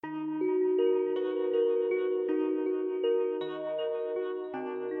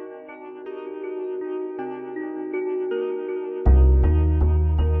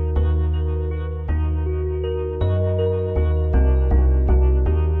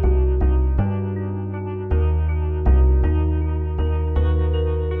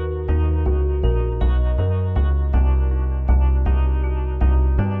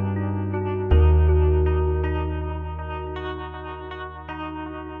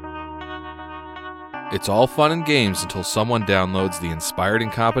It's all fun and games until someone downloads the Inspired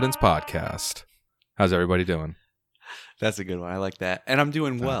Incompetence podcast. How's everybody doing? That's a good one. I like that. And I'm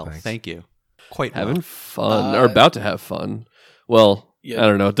doing well. Thanks. Thank you. Quite well. Having fun, or about to have fun. Well, Yeah. I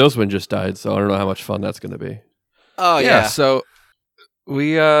don't know. Doswin just died, so I don't know how much fun that's going to be. Oh, yeah. So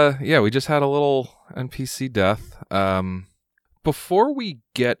we just had a little NPC death. Before we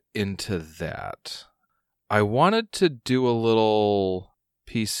get into that, I wanted to do a little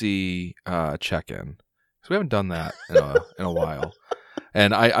PC check-in, because we haven't done that in a while.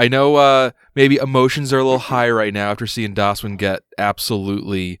 And I know maybe emotions are a little high right now after seeing Doswin get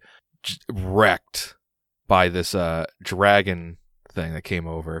absolutely wrecked by this dragon thing that came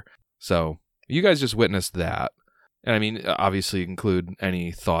over. So you guys just witnessed that. And I mean, obviously include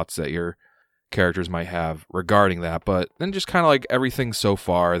any thoughts that your characters might have regarding that, but then just kind of like everything so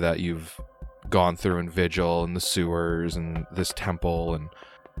far that you've gone through in Vigil and the sewers and this temple and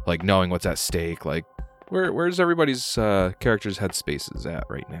like knowing what's at stake. Like where's everybody's characters' headspaces at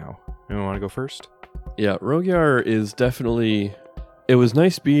right now? Anyone want to go first? Yeah, Rogyar is definitely... It was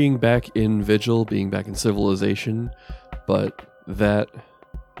nice being back in Vigil, being back in Civilization, but that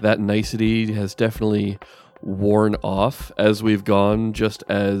nicety has definitely worn off as we've gone, just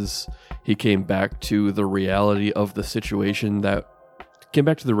as he came back to the reality of the situation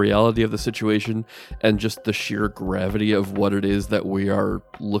and just the sheer gravity of what it is that we are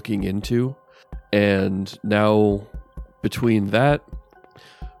looking into. And now, between that,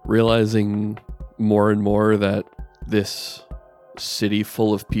 realizing more and more that this city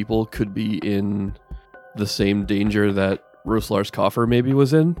full of people could be in the same danger that Ruslar's coffer maybe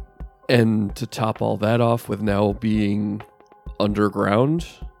was in, and to top all that off with now being underground,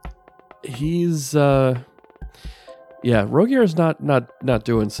 he's Rogyar's not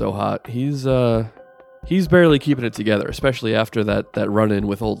doing so hot. He's barely keeping it together, especially after that run-in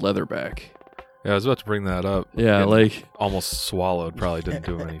with old Leatherback. Yeah, I was about to bring that up. Yeah, Getting like almost swallowed probably didn't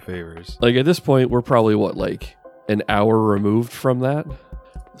do him any favors. like at this point we're probably an hour removed from that.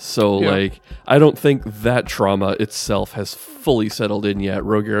 So Yeah. I don't think that trauma itself has fully settled in yet.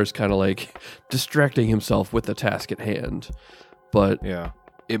 Rogyar's kind of distracting himself with the task at hand. But Yeah,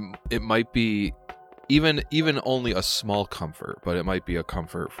 it might be even only a small comfort, but it might be a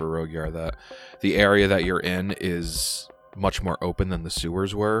comfort for Rogyar that the area that you're in is much more open than the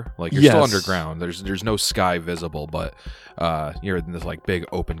sewers were. Like you're still Yes. underground. There's no sky visible, but you're in this big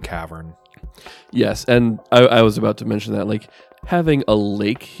open cavern. yes, and I was about to mention that having a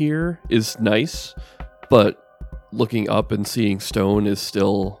lake here is nice, but looking up and seeing stone is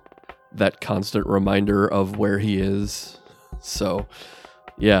still that constant reminder of where he is. So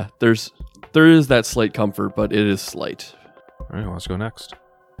yeah, there is that slight comfort, but it is slight. All right, let's go next.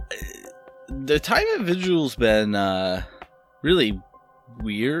 The time at Vigil's been really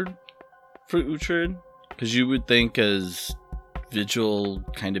weird for Uhtred, because you would think as Vigil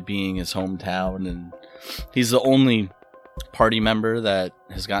kind of being his hometown, and he's the only party member that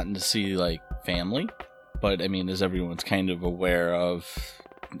has gotten to see family. But I mean, as everyone's kind of aware of,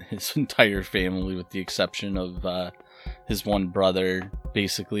 his entire family, with the exception of his one brother,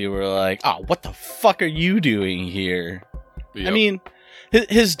 basically were like, "Oh, what the fuck are you doing here?" Yep. I mean,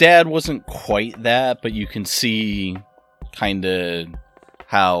 his dad wasn't quite that, but you can see kind of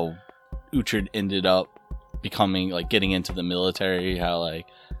how Uhtred ended up becoming, getting into the military, how,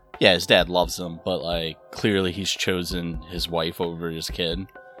 yeah, his dad loves him, but, clearly he's chosen his wife over his kid.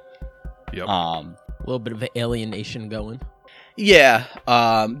 Yep. A little bit of alienation going. Yeah,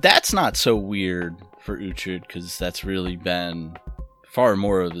 that's not so weird for Uhtred, because that's really been far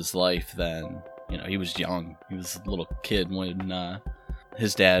more of his life than, he was young. He was a little kid when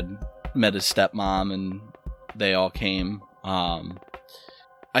his dad met his stepmom and they all came.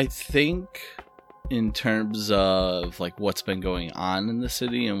 I think in terms of what's been going on in the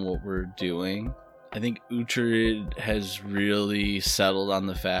city and what we're doing, I think Uhtred has really settled on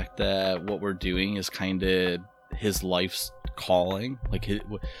the fact that what we're doing is kind of his life's calling.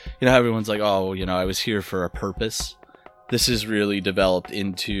 Everyone's like, "Oh, I was here for a purpose." This is really developed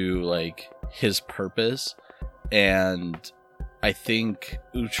into his purpose, and I think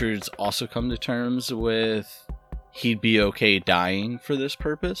Uhtred's also come to terms with he'd be okay dying for this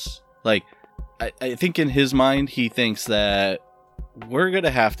purpose. I think in his mind, he thinks that we're going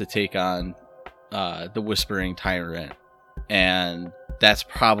to have to take on the Whispering Tyrant, and that's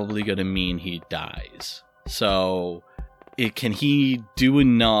probably going to mean he dies. So can he do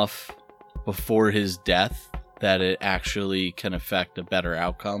enough before his death that it actually can affect a better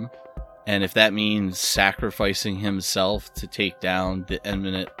outcome? And if that means sacrificing himself to take down the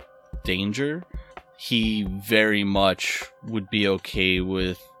imminent danger, he very much would be okay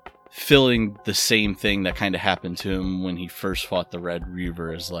with feeling the same thing that kind of happened to him when he first fought the Red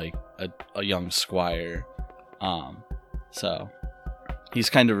Reaver as like a young squire. So he's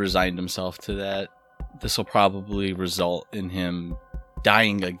kind of resigned himself to that. This will probably result in him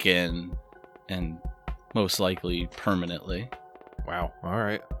dying again, and most likely permanently. Wow. All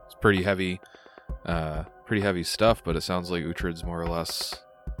right. It's pretty heavy stuff, but it sounds like Uhtred's more or less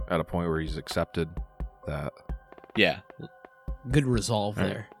at a point where he's accepted that. Yeah. Good resolve All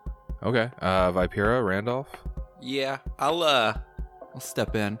right. there. Okay. Vipera, Randolph? Yeah, I'll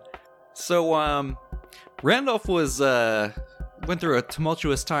step in. So Randolph went through a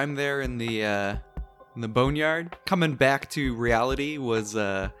tumultuous time there in the boneyard. Coming back to reality was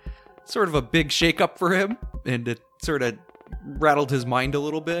sort of a big shakeup for him, and it sort of rattled his mind a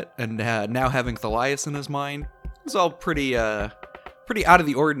little bit. And now having Thalias in his mind, it's all pretty out of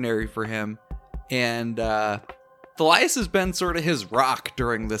the ordinary for him. And Thalias has been sort of his rock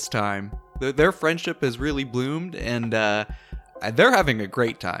during this time. Their friendship has really bloomed, and they're having a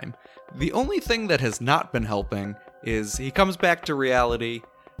great time. The only thing that has not been helping is he comes back to reality,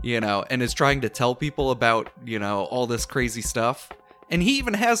 and is trying to tell people about, all this crazy stuff. And he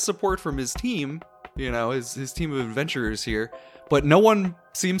even has support from his team, his team of adventurers here, but no one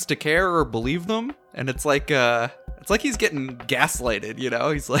seems to care or believe them. And it's like he's getting gaslighted,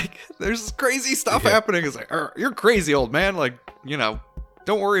 He's like, there's this crazy stuff happening. It's like, you're crazy, old man. Like,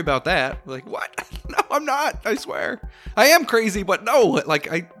 don't worry about that. Like, what? No, I'm not. I swear. I am crazy, but no.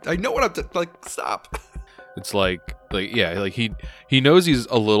 Like, I know what I'm stop. It's like he knows he's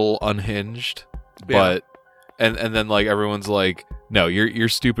a little unhinged, but and then like everyone's like, no, you're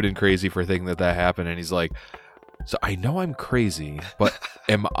stupid and crazy for thinking that happened, and he's like, so I know I'm crazy, but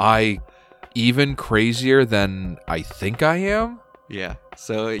am I even crazier than I think I am? Yeah.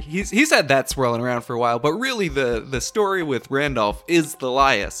 So he's had that swirling around for a while, but really the story with Randolph is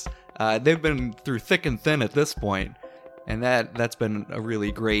Thalias. They've been through thick and thin at this point, and that's been a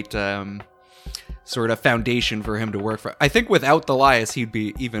really great sort of foundation for him to work for. I think without Thalias, he'd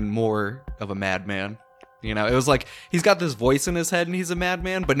be even more of a madman. It was like he's got this voice in his head and he's a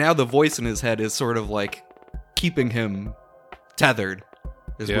madman, but now the voice in his head is sort of like keeping him tethered,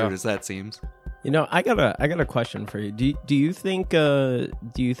 as weird as that seems. I got a question for you. Do you think you're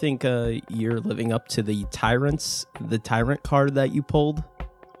living up to the tyrant card that you pulled,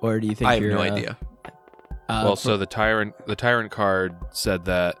 or do you think I have no idea? So the tyrant card said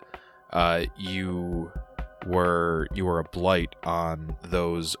that you were a blight on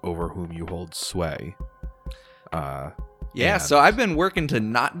those over whom you hold sway. So I've been working to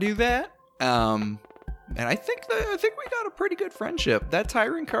not do that. And I think we got a pretty good friendship. That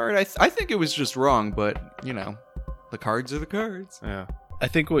tyrant card, I think it was just wrong, but the cards are the cards. Yeah. I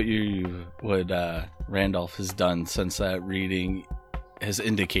think what Randolph has done since that reading has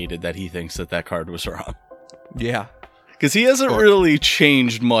indicated that he thinks that card was wrong. Yeah. Because he hasn't really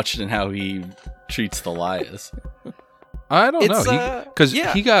changed much in how he treats Thalias. I don't know, because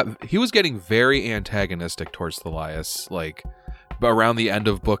he was getting very antagonistic towards Thalias, like around the end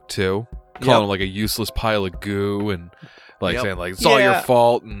of book 2, calling him like a useless pile of goo, and like saying like it's all your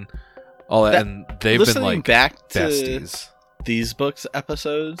fault and all that. And they've been like back besties. To these books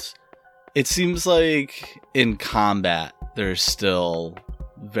episodes, it seems like in combat there's still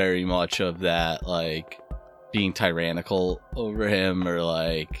very much of that, like being tyrannical over him, or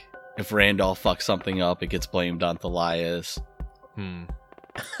like if Randolph fucks something up, it gets blamed on Thalias.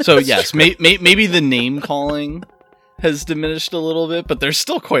 So yes, maybe the name calling has diminished a little bit, but there's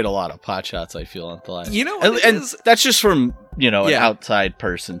still quite a lot of pot shots, I feel, on Thalias. And that's just from an outside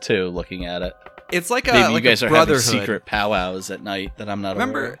person too, looking at it. It's like maybe you guys are having brotherhood. Secret powwows at night that I'm not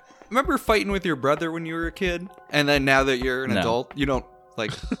aware of. Remember fighting with your brother when you were a kid, and then now that you're an adult, you don't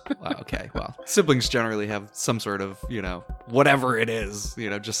like. Wow, okay, well, siblings generally have some sort of whatever it is,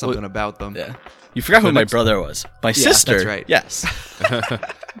 just something about them. Yeah. You forgot who my brother was. My sister. That's right. Yes.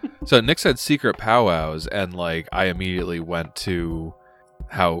 So Nick said secret powwows, and like I immediately went to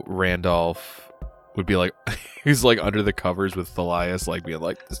how Randolph would be like, he's like under the covers with Thalias, like being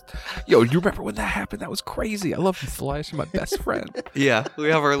like, yo, you remember when that happened? That was crazy. I love you, Thalias. You're my best friend. Yeah, we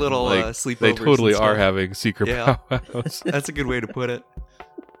have our little sleepovers. They totally are having secret powwows. That's a good way to put it.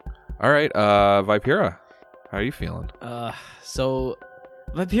 All right, Vipera, how are you feeling? So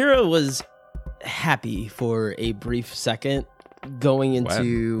Vipera was happy for a brief second, going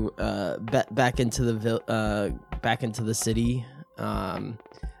into back into the city,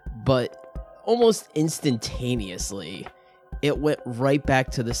 but almost instantaneously it went right back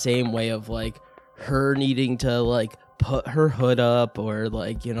to the same way of like her needing to like put her hood up or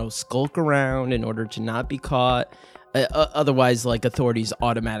like skulk around in order to not be caught. Otherwise, like, authorities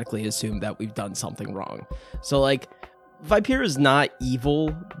automatically assume that we've done something wrong. So, like, Vipera is not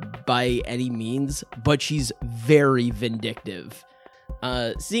evil by any means, but she's very vindictive.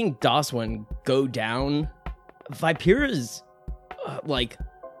 Seeing Doswin go down, Vipera is, like,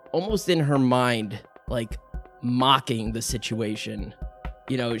 almost in her mind, like, mocking the situation.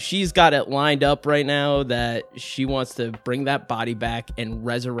 You know, she's got it lined up right now that she wants to bring that body back and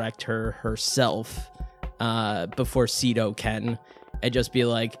resurrect her herself before Cedo can, and just be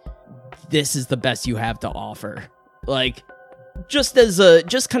like, this is the best you have to offer. Like, just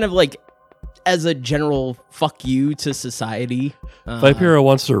kind of like as a general fuck you to society. Vipera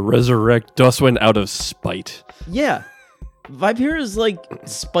wants to resurrect Doswin out of spite. Yeah. Vipera is like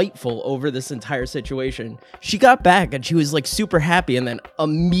spiteful over this entire situation. She got back and she was like super happy, and then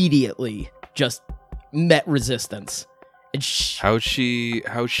immediately just met resistance. And How's she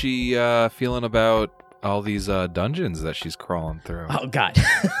feeling about all these dungeons that she's crawling through? Oh God.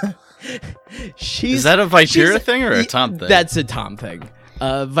 Is that a Vipera thing or a Tom thing? That's a Tom thing.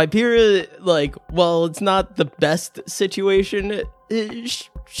 Vipera, like, well, it's not the best situation.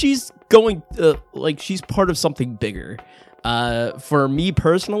 She's going, like, she's part of something bigger. For me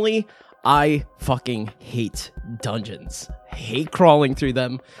personally, I fucking hate dungeons. Hate crawling through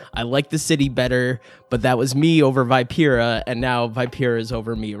them. I like the city better, but that was me over Vipera, and now Vipera is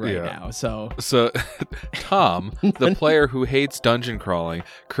over me right now. So Tom, the player who hates dungeon crawling,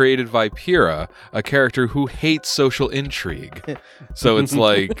 created Vipera, a character who hates social intrigue. So it's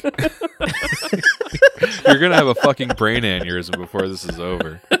like you're gonna have a fucking brain aneurysm before this is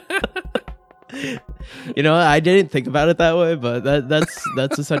over. You know, I didn't think about it that way, but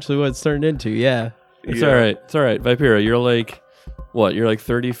that's essentially what it's turned into. Yeah. It's all right. It's all right. Vipera, you're like, what? You're like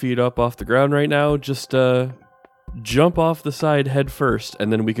 30 feet up off the ground right now. Just jump off the side head first,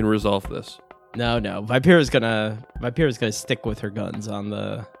 and then we can resolve this. No. Vipera's gonna stick with her guns on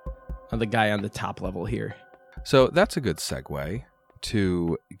the guy on the top level here. So that's a good segue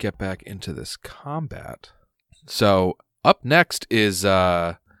to get back into this combat. So up next is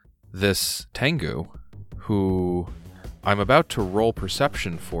this Tengu, who I'm about to roll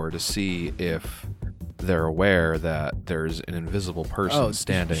perception for to see if they're aware that there's an invisible person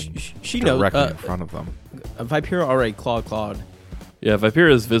standing she directly in front of them. Vipera already clawed. Yeah,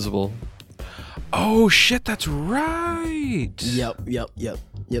 Vipera is visible. Oh shit, that's right. Yep.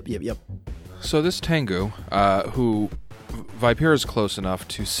 So this Tengu, who Vipera is close enough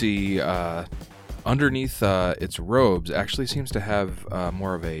to see underneath its robes, actually seems to have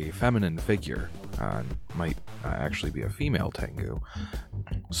more of a feminine figure. Might actually be a female Tengu.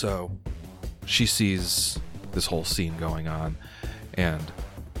 So she sees this whole scene going on, and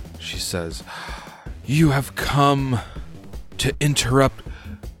she says, "You have come to interrupt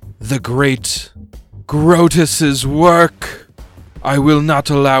the great Grotus's work. I will not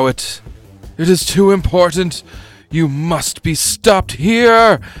allow it. It is too important. You must be stopped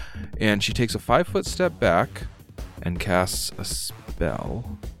here." And she takes a 5-foot step back and casts a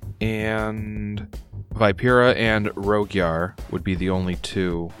spell. And Vipera and Rogyar would be the only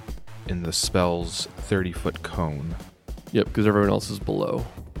two in the spell's 30-foot cone. Yep, because everyone else is below.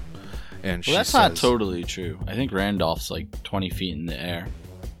 And well, that's not totally true. I think Randolph's like 20 feet in the air.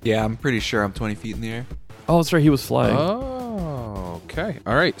 Yeah, I'm pretty sure I'm 20 feet in the air. Oh, that's right. He was flying. Oh, okay.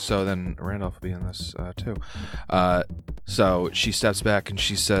 All right. So then Randolph will be in this too. So she steps back and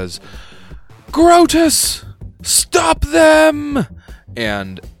she says, "Grotus, stop them!"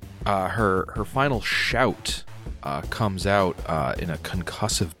 And her final shout comes out in a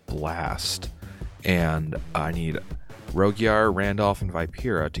concussive blast. And I need Rogyar, Randolph, and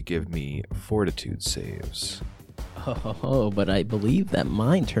Vipera to give me fortitude saves. Oh, but I believe that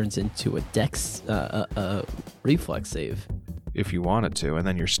mine turns into a dex reflex save. If you want it to, and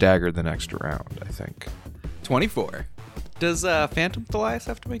then you're staggered the next round, I think. 24. Does Phantom Thalias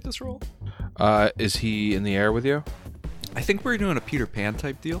have to make this roll? Is he in the air with you? I think we're doing a Peter Pan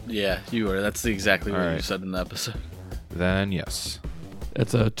type deal. Yeah, you are. That's exactly what All you right. said in the episode. Then yes.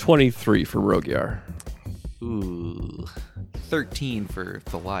 It's a 23 for Rogyar. Ooh. 13 for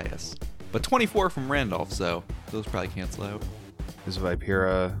Thalias. But 24 from Randolph, so those probably cancel out. Is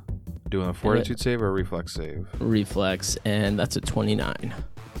Vipera doing a fortitude save or a reflex save? Reflex, and that's a 29.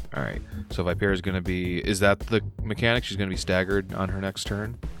 All right. So Vipera's going to be... Is that the mechanic? She's going to be staggered on her next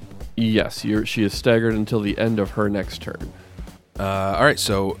turn? Yes, she is staggered until the end of her next turn. All right.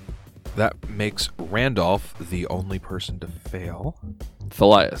 So that makes Randolph the only person to fail.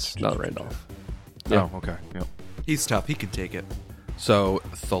 Thalias, not Randolph. Yeah. Oh, okay. Yep. He's tough. He can take it. So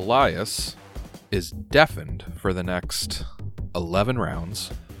Thalias is deafened for the next 11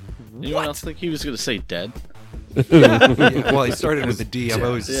 rounds. Anyone else think he was going to say dead? Yeah, well, he started with a D. I'm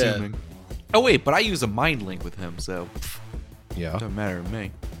always Yeah. assuming. Oh wait, but I use a mind link with him, so Yeah. doesn't matter to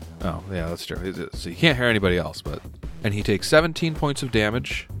me. Oh, yeah, that's true. So you can't hear anybody else, and he takes 17 points of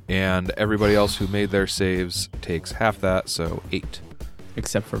damage, and everybody else who made their saves takes half that, so 8.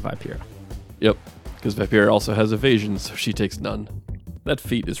 Except for Vipera. Yep, because Vipera also has evasion, so she takes none. That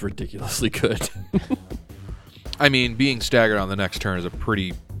feat is ridiculously good. I mean, being staggered on the next turn is a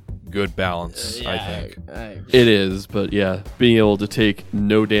pretty good balance, I think. It is, but yeah, being able to take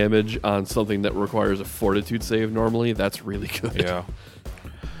no damage on something that requires a fortitude save normally, that's really good. Yeah.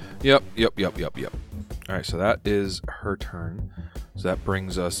 Yep. All right, so that is her turn. So that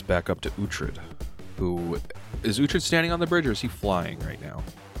brings us back up to Uhtred, who... Is Uhtred standing on the bridge, or is he flying right now?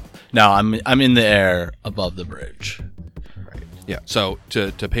 No, I'm in the air above the bridge. Yeah. So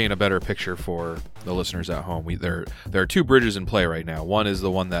to paint a better picture for the listeners at home, there are 2 bridges in play right now. One is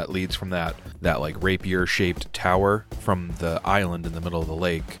the one that leads from that like rapier-shaped tower from the island in the middle of the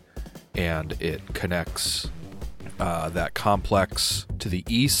lake, and it connects that complex to the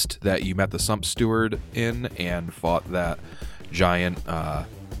east that you met the Sump Steward in and fought that giant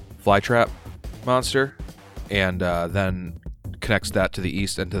flytrap monster, and then connects that to the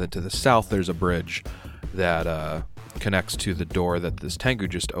east, and to the south there's a bridge that connects to the door that this Tengu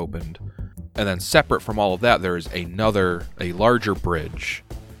just opened. And then separate from all of that, there is a larger bridge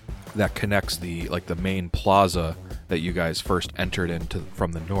that connects the main plaza that you guys first entered into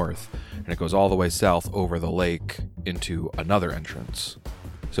from the north, and it goes all the way south over the lake into another entrance.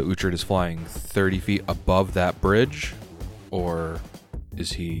 So Uhtred is flying 30 feet above that bridge, or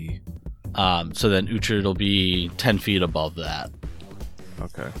is he... So then Uhtred will be 10 feet above that.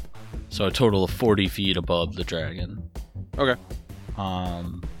 Okay. So a total of 40 feet above the dragon. Okay.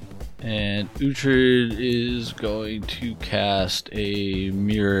 And Uhtred is going to cast a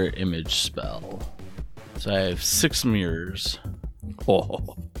mirror image spell. So I have 6 mirrors.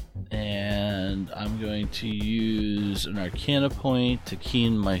 Oh. And I'm going to use an Arcana point to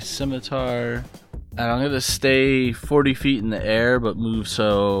keen my scimitar. And I'm going to stay 40 feet in the air, but move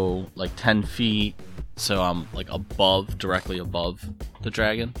so like 10 feet. So I'm like directly above the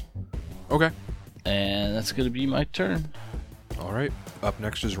dragon. Okay. And that's going to be my turn. All right. Up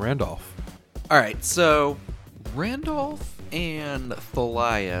next is Randolph. All right, so Randolph and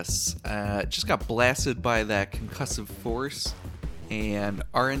Thalias just got blasted by that concussive force, and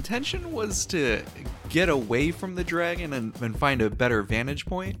our intention was to get away from the dragon and find a better vantage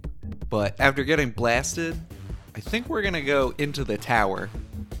point. But after getting blasted, I think we're gonna go into the tower,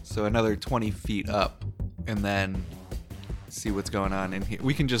 so another 20 feet up, and then see what's going on in here.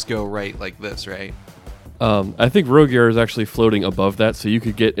 We can just go right like this, right? I think Rogier is actually floating above that, so you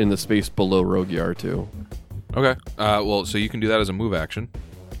could get in the space below Rogier too. Okay. Well, so you can do that as a move action.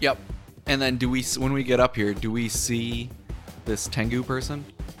 Yep. And then when we get up here, do we see this Tengu person?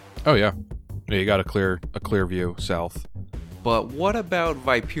 Oh yeah. Yeah, you got a clear view south. But what about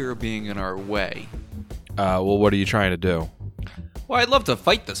Vipera being in our way? Well, what are you trying to do? Well, I'd love to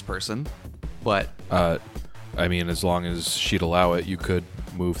fight this person, but I mean, as long as she'd allow it, you could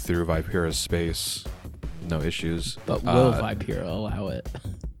move through Vipera's space. No issues. But will Vipera allow it?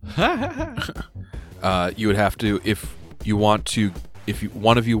 You would have to, if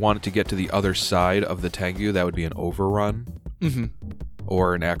one of you wanted to get to the other side of the Tengu, that would be an overrun. Mm-hmm.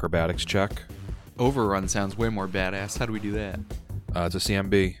 Or an acrobatics check. Overrun sounds way more badass. How do we do that? It's a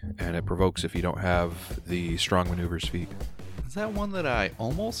CMB, and it provokes if you don't have the strong maneuvers feat. Is that one that I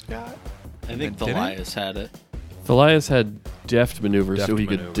almost got? I think Did it? Thalias had it. Thalias had deft maneuvers, Deft so he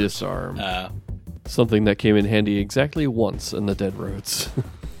could maneuvers. disarm. Something that came in handy exactly once in the Dead Roads.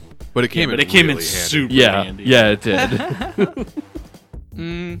 But it came in but it came really in handy. super yeah, handy. yeah, it did.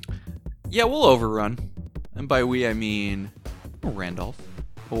 Yeah, we'll overrun. And by we, I mean Randolph.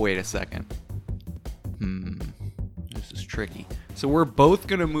 But wait a second. This is tricky. So we're both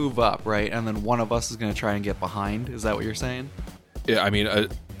going to move up, right? And then one of us is going to try and get behind. Is that what you're saying? Yeah, I mean,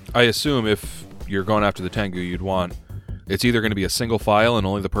 I assume if you're going after the Tengu, you'd want... It's either going to be a single file and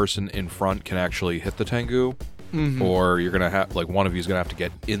only the person in front can actually hit the Tengu, or you're going to have, like, one of you is going to have to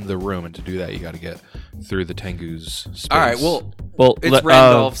get in the room, and to do that, you got to get through the Tengu's space. All right, well, Well, it's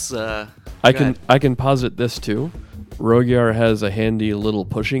Randolph's... I go can ahead. I can posit this too. Rogier has a handy little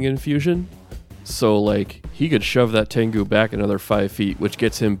pushing infusion, so like he could shove that Tengu back another 5 feet, which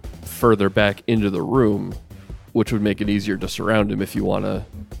gets him further back into the room, which would make it easier to surround him if you want to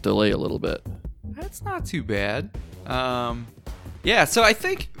delay a little bit. That's not too bad. Yeah, so I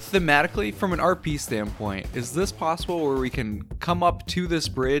think thematically, from an RP standpoint, is this possible where we can come up to this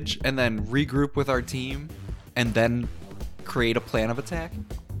bridge and then regroup with our team and then create a plan of attack?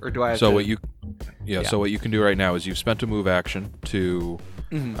 Or do I have So to... what you Yeah. So what you can do right now is you've spent a move action to,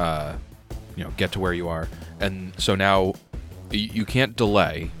 Mhm. get to where you are, and so now you can't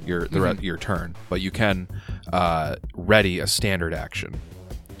delay your turn, but you can ready a standard action.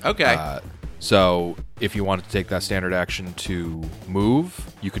 Okay. So if you wanted to take that standard action to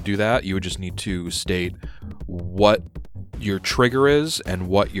move, you could do that. You would just need to state what your trigger is and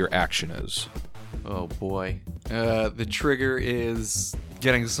what your action is. Oh boy. The trigger is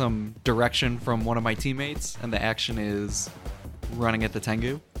getting some direction from one of my teammates, and the action is running at the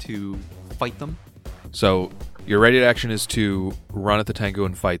Tengu to fight them. So your ready action is to run at the Tengu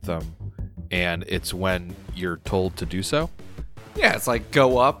and fight them, and it's when you're told to do so. Yeah, it's like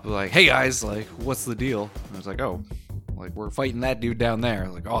go up, like, hey guys, like, what's the deal? And it's like, oh, like we're fighting that dude down there.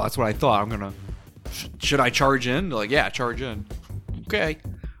 Like, oh, that's what I thought. I'm gonna. Should I charge in? They're like, yeah, charge in. Okay.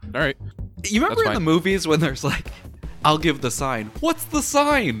 All right. You remember That's in the fine. movies when there's like, I'll give the sign. What's the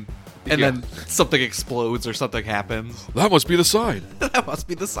sign? And Yeah. then something explodes or something happens. That must be the sign. That must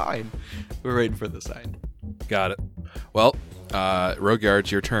be the sign. We're waiting for the sign. Got it. Well, Rogue Guard,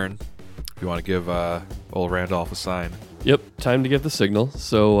 it's your turn. If you want to give old Randolph a sign. Yep, time to get the signal.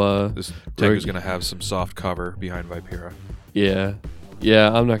 So, This Tengu's going to have some soft cover behind Vipera. yeah,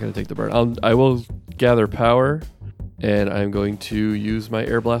 I'm not going to take the burn. I will gather power, and I'm going to use my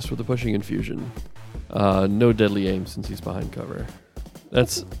air blast with the pushing infusion. No deadly aim since he's behind cover.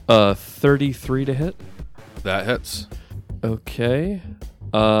 That's 33 to hit. That hits. Okay,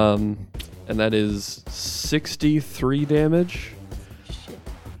 and that is 63 damage.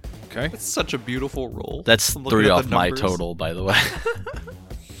 Okay. It's such a beautiful roll. That's I'm looking 3 at off the my numbers. total, by the way.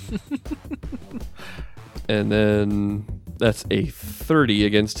 And then that's a 30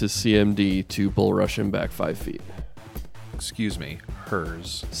 against his CMD to bull rush him back 5 feet. Excuse me.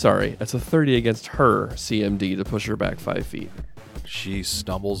 Hers. Sorry, that's a 30 against her CMD to push her back 5 feet. She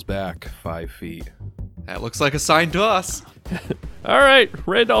stumbles back 5 feet. That looks like a sign to us. All right,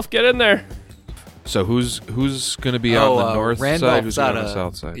 Randolph, get in there. So who's going to be on the north side? Who's going on the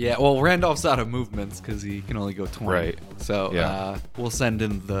south side? Yeah, well, Randolph's out of movements because he can only go 20. Right. So Yeah. we'll send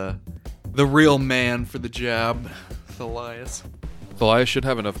in the real man for the job, Thalias. Thalias should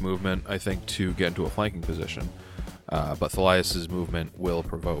have enough movement, I think, to get into a flanking position. But Thalias's movement will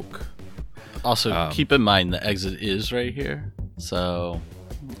provoke. Also, keep in mind the exit is right here. So,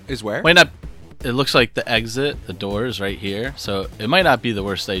 Is where? might not. It looks like the exit, the door is right here. So it might not be the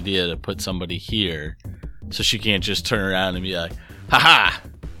worst idea to put somebody here, so she can't just turn around and be like, "Haha!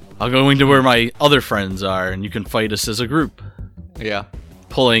 I'll go into where my other friends are, and you can fight us as a group." Yeah.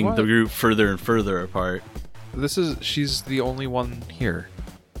 Pulling What? the group further and further apart. She's the only one here.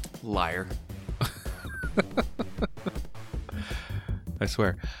 Liar. I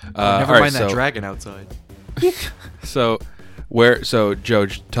swear. Never all mind right, that dragon outside. So Joe,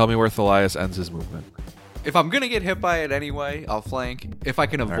 tell me where Thalias ends his movement. If I'm going to get hit by it anyway, I'll flank. If I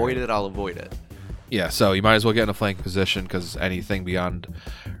can avoid it, I'll avoid it. Yeah, so you might as well get in a flank position because anything beyond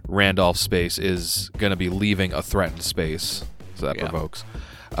Randolph's space is going to be leaving a threatened space. So that Yeah. provokes.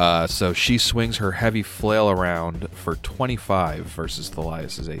 So she swings her heavy flail around for 25 versus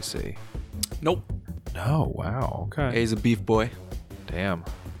Thalias's AC. Nope. No, wow. Okay. He's a beef boy. Damn.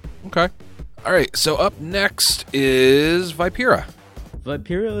 Okay. All right, so up next is Vipera.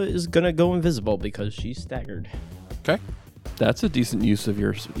 Vipera is gonna go invisible because she's staggered. Okay. That's a decent use of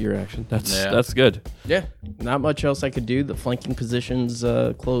your action. Yeah. That's good. Yeah, not much else I could do. The flanking position's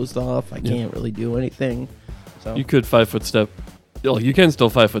closed off. I can't really do anything. So You could 5 foot step. Oh, you can still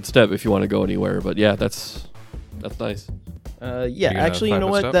 5 foot step if you want to go anywhere, but yeah, that's nice. yeah, You gonna actually, you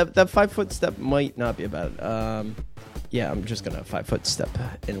know 5 what? foot That 5 foot step might not be bad. Yeah, I'm just gonna 5 foot step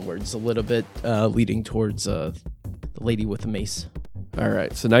inwards a little bit, leading towards the lady with the mace. All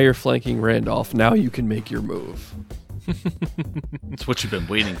right, so now you're flanking Randolph. Now you can make your move. It's what you've been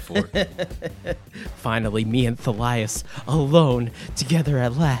waiting for. Finally, me and Thalias alone together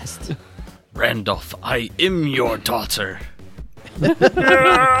at last. Randolph, I am your daughter.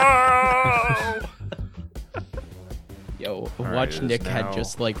 Yo, right, watch it is Nick now- had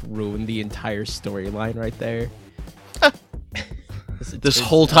just like ruined the entire storyline right there. This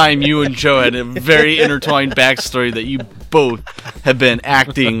whole time, you and Joe had a very intertwined backstory that you both have been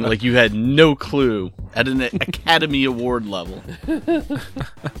acting like you had no clue at an Academy Award level.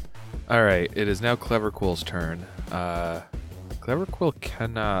 All right, it is now Clever Quill's turn. Clever Quill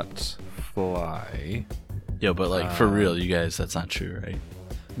cannot fly. Yo, but like for real, you guys, that's not true, right?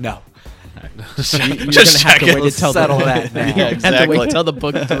 No. Just, You're gonna just have to checking. wait to tell Settle the, that now. You're gonna have to wait till the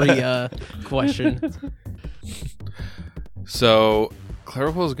book 3 question. So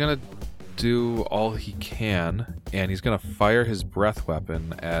Clever Quill is gonna do all he can, and he's going to fire his breath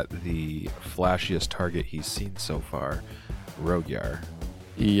weapon at the flashiest target he's seen so far, Rogyar.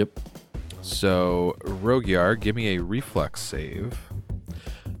 Yep. So, Rogyar, give me a reflex save.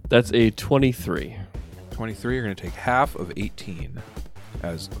 That's a 23. 23, you're going to take half of 18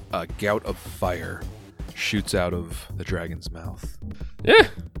 as a gout of fire shoots out of the dragon's mouth. Yeah.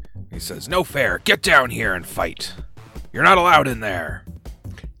 He says, "No fair, get down here and fight. You're not allowed in there."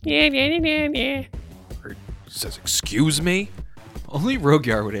 Yeah. Or he says, "Excuse me?" Only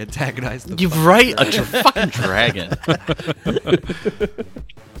Rogyar would antagonize the You're fucking right, dragon. a fucking dragon.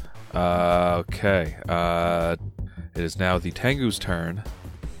 Okay. It is now the Tengu's turn.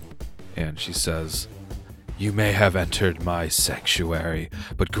 And she says, "You may have entered my sanctuary,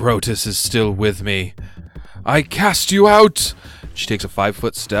 but Grotus is still with me. I cast you out!" She takes a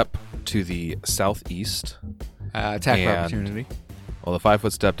 5-foot step to the southeast. Attack of And- opportunity. Well, the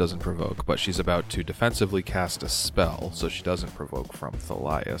 5-foot step doesn't provoke, but she's about to defensively cast a spell, so she doesn't provoke from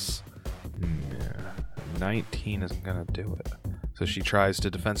Thalias. 19 isn't going to do it. So she tries to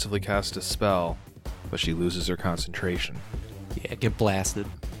defensively cast a spell, but she loses her concentration. Yeah, get blasted.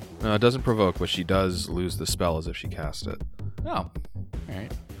 No, it doesn't provoke, but she does lose the spell as if she cast it. Oh, all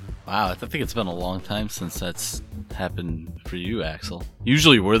right. Wow, I think it's been a long time since that's happened for you, Axel.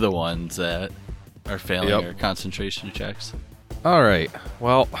 Usually we're the ones that are failing Yep. our concentration checks. All right.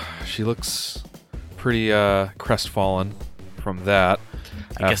 Well, she looks pretty crestfallen from that.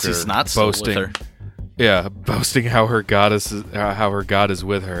 I guess he's after not still boasting. with her. Yeah, boasting how her god is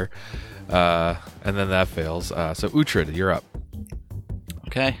with her, and then that fails. So Uhtred, you're up.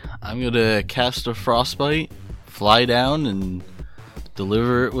 Okay, I'm gonna cast a frostbite, fly down, and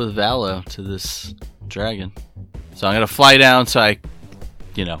deliver it with Valo to this dragon. So I'm gonna fly down so I,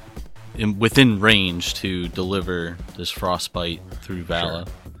 within range to deliver this frostbite through Valo.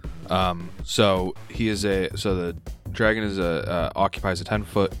 So the dragon occupies a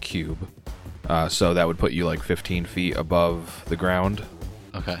 10-foot cube. So that would put you like 15 feet above the ground.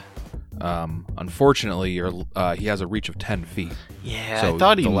 Okay. Unfortunately, he has a reach of 10 feet. Yeah, So I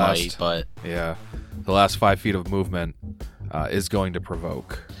thought he the might, last- but Yeah, the last 5 feet of movement is going to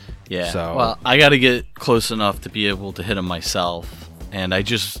provoke. yeah. So- Well, I got to get close enough to be able to hit him myself, and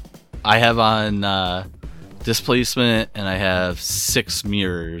I have on displacement, and I have 6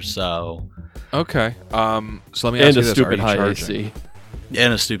 mirrors, so Okay. So let me ask And you a this: stupid are you high charging? AC.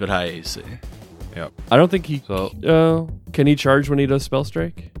 and a stupid high AC. Yep. I don't think he. So Can he charge when he does spell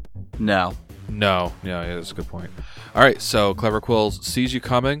strike? No. no, yeah, that's a good point. All right, so Clever Quills sees you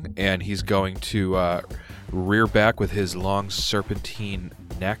coming, and he's going to rear back with his long serpentine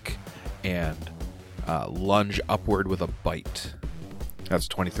neck and lunge upward with a bite. That's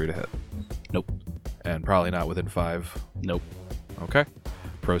 23 to hit, Nope. and probably not within 5. Nope. Okay,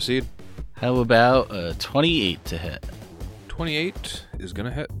 proceed. How about a 28 to hit? 28 is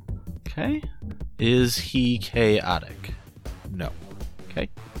gonna hit. Okay. Is he chaotic? No. Okay.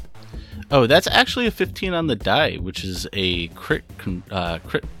 Oh, that's actually a 15 on the die, which is a crit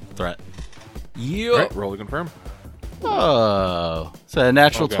threat. All right, roll to confirm. Oh, so a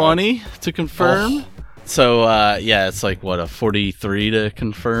natural Oh, God. 20 to confirm. So yeah, it's like what, a 43 to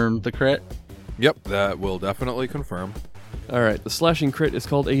confirm the crit. Yep, that will definitely confirm. All right. The slashing crit is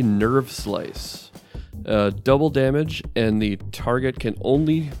called a nerve slice. Double damage, and the target can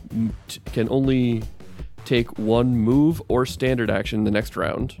only take one move or standard action in the next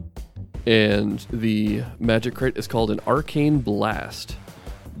round. And the magic crit is called an arcane blast.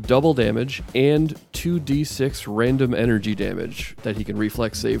 Double damage and 2d6 random energy damage that he can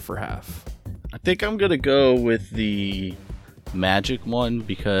reflex save for half. I think I'm gonna go with the magic one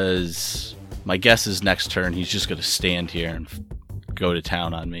because my guess is next turn he's just gonna stand here and go to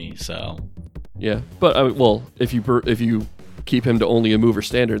town on me. So Yeah, but if you keep him to only a move or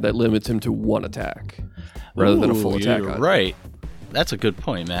standard, that limits him to one attack rather than a full Ooh, attack. you're on him. right. That's a good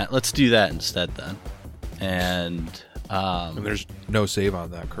point, Matt. Let's do that instead then. And And there's no save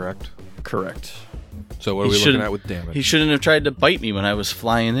on that, correct? Correct. So what are He we looking shouldn't- at with damage? he shouldn't have tried to bite me when I was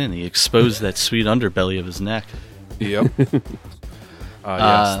flying in. He exposed that sweet underbelly of his neck. Yep.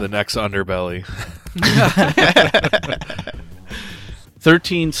 Yes, the neck's underbelly.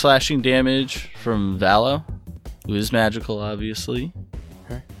 13 slashing damage from Valo, who is magical, obviously.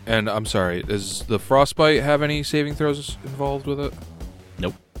 Okay. And I'm sorry, does the frostbite have any saving throws involved with it?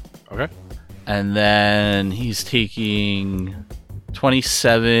 Nope. Okay. And then he's taking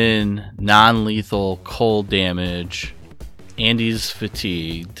 27 non-lethal cold damage, and he's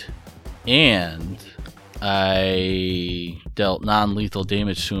fatigued. And I dealt non-lethal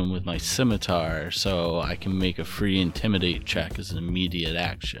damage to him with my scimitar, so I can make a free intimidate check as an immediate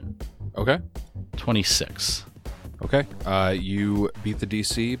action. Okay. 26. Okay. You beat the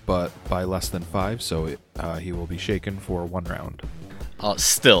DC, but by less than 5, so he will be shaken for 1 round.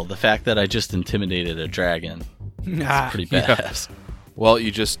 Still, the fact that I just intimidated a dragon is pretty badass. Well,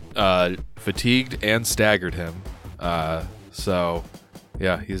 you just fatigued and staggered him. So,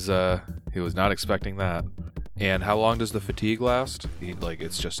 yeah, he was not expecting that. And how long does the fatigue last?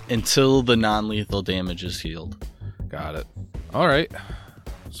 It's just... Until the non-lethal damage is healed. Got it. All right.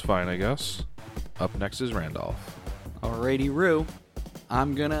 It's fine, I guess. Up next is Randolph. Alrighty, Roo.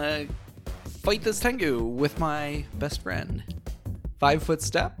 I'm gonna fight this Tengu with my best friend. 5-foot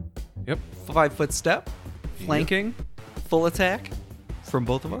step. Yep. 5-foot step. Flanking. Full attack. From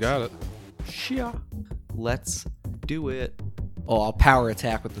both of us. Got it. Shia. Let's do it. Oh, I'll power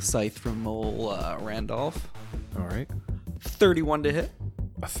attack with the scythe from old Randolph. All right. 31 to hit.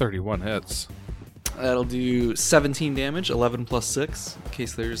 A 31 hits. That'll do 17 damage, 11 plus 6, in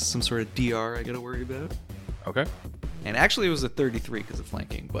case there's some sort of DR I gotta worry about. Okay. And actually it was a 33 because of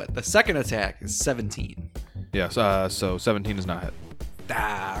flanking, but the second attack is 17. Yes, so 17 is not hit.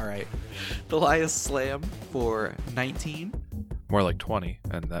 Alright. Thalias Slam for 19. More like 20,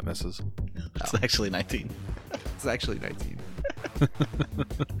 and that misses. It's actually 19. It's actually 19.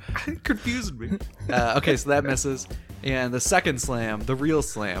 It confused me. Okay, so that misses. And the second slam, the real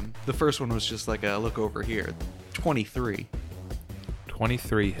slam, the first one was just like a look over here. 23.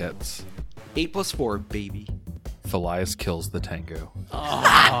 23 hits. 8 plus 4, baby. Thalias kills the Tengu.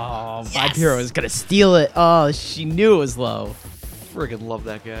 Oh, Vipiro is gonna steal it. Oh, she knew it was low. Friggin' love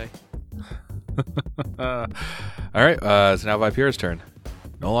that guy. All right, it's now Vipira's turn.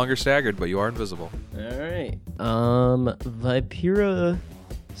 No longer staggered, but you are invisible. All right. Vipira,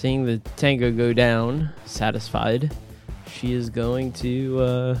 seeing the Tango go down, satisfied, she is going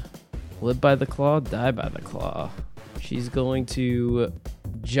to live by the claw, die by the claw. She's going to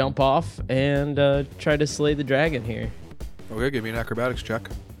jump off and try to slay the dragon here. Okay, give me an acrobatics check.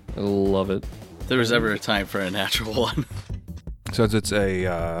 I love it. If there was ever a time for a natural one. Since it's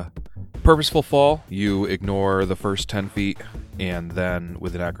a purposeful fall, you ignore the first 10 feet, and then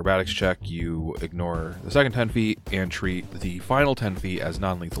with an acrobatics check, you ignore the second 10 feet and treat the final 10 feet as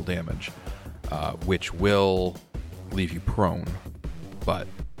non-lethal damage, which will leave you prone. But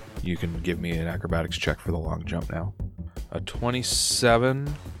you can give me an acrobatics check for the long jump now. A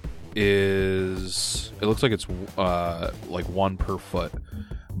 27 is... It looks like it's like 1 per foot,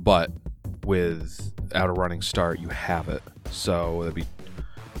 but without a running start, you have it. So it'd be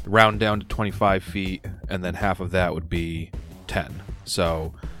round down to 25 feet, and then half of that would be 10.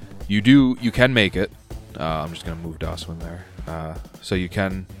 So you can make it. I'm just going to move Doswin there. So you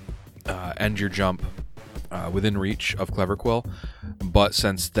can end your jump within reach of Clever Quill, but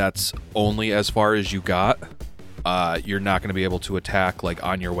since that's only as far as you got, you're not going to be able to attack like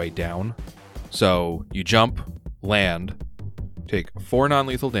on your way down. So you jump, land, take 4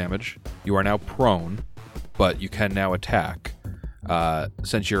 non-lethal damage. You are now prone, but you can now attack.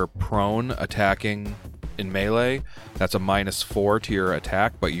 Since you're prone attacking in melee, that's a -4 to your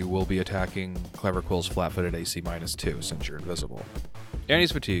attack, but you will be attacking Clever Quill's flat-footed AC -2 since you're invisible. And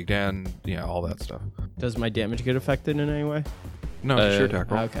he's fatigued and, all that stuff. Does my damage get affected in any way? No, sure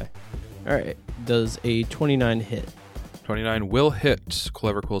attack roll. Okay. All right. Does a 29 hit? 29 will hit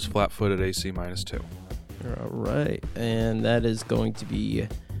Clever Quill's flat-footed AC -2. All right. And that is going to be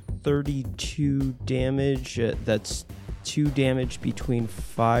 32 damage. That's 2 damage between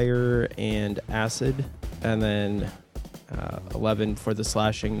fire and acid, and then 11 for the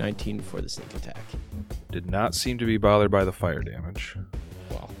slashing, 19 for the sneak attack. Did not seem to be bothered by the fire damage.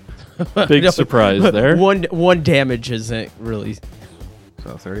 Wow. Big surprise there. One damage isn't really...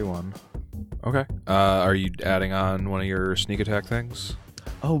 So 31. Okay. Are you adding on one of your sneak attack things?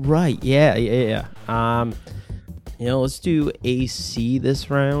 Oh, right. Yeah. Let's do AC this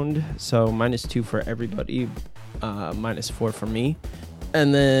round. So -2 for everybody, -4 for me.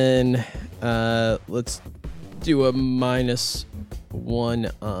 And then let's do a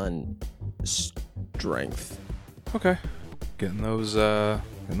 -1 on strength. Okay. Getting those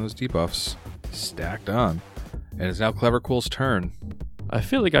debuffs stacked on. And it's now Clever Quill's turn. I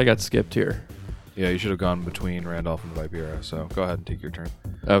feel like I got skipped here. Yeah, you should have gone between Randolph and Vipira, so go ahead and take your turn.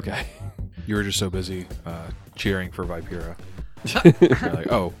 Okay. You were just so busy cheering for Vipira. You're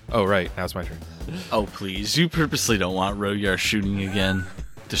like, oh, right, now it's my turn. Oh, please. You purposely don't want Royar shooting again.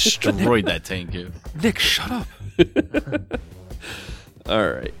 Destroyed that Tengu. Nick, shut up. All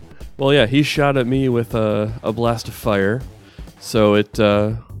right. Well, yeah, he shot at me with a blast of fire, so it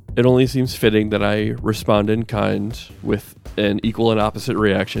only seems fitting that I respond in kind with an equal and opposite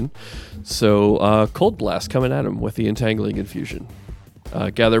reaction. So, Cold Blast coming at him with the Entangling Infusion.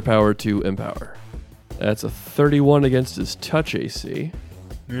 Gather power to empower. That's a 31 against his touch AC.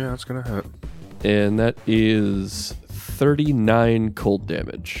 Yeah, that's gonna hit. And that is 39 cold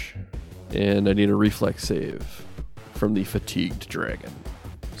damage. And I need a reflex save from the fatigued dragon.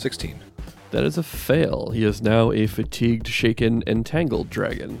 16. That is a fail. He is now a fatigued, shaken, entangled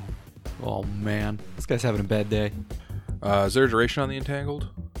dragon. Oh man, this guy's having a bad day. Is there a duration on the entangled?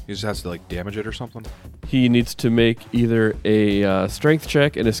 He just has to like damage it or something. He needs to make either a strength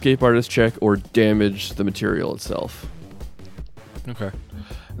check, an escape artist check, or damage the material itself. Okay.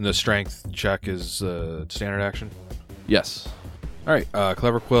 And the strength check is standard action. Yes. All right.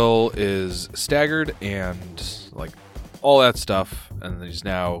 Clever Quill is staggered and like all that stuff, and he's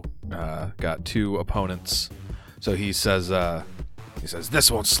now got 2 opponents. So he says,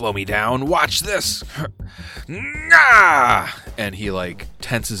 "This won't slow me down. Watch this!" Nah! And he like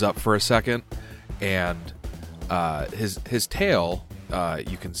tenses up for a second, and his tail,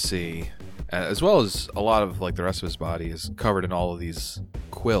 you can see, as well as a lot of like the rest of his body, is covered in all of these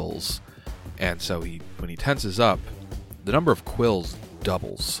quills. And so when he tenses up, the number of quills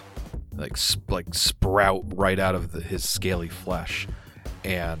doubles, like sprout right out of his scaly flesh,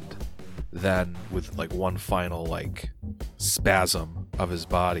 and then with like one final like spasm of his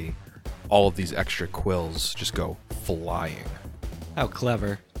body, all of these extra quills just go flying. How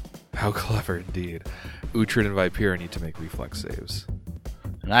clever. How clever indeed. Uhtred and Vipera need to make reflex saves.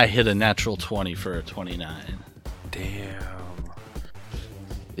 And I hit a natural 20 for a 29. Damn.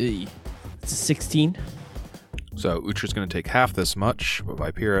 It's a 16. So Uhtred's going to take half this much, but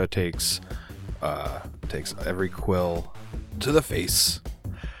Vipera takes every quill to the face.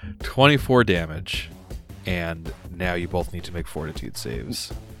 24 damage, and now you both need to make fortitude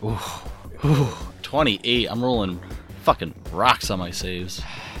saves. Ooh, 28. I'm rolling fucking rocks on my saves.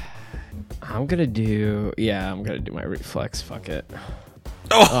 I'm gonna do my reflex. Fuck it.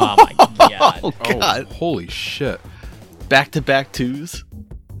 Oh my god. Oh god. Oh, holy shit. Back-to-back 2s.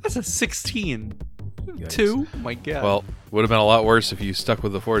 That's a 16. Yikes. 2? Oh my god. Well, would have been a lot worse if you stuck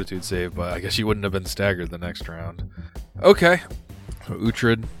with the fortitude save, but I guess you wouldn't have been staggered the next round. Okay. So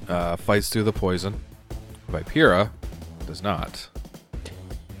Uhtred fights through the poison. Vipera does not.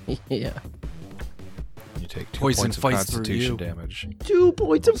 Yeah. You take 2 Poison points of fights through constitution you. damage. 2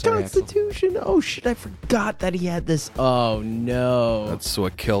 points of Sorry, Axel. constitution. Oh shit, I forgot that he had this. Oh no. That's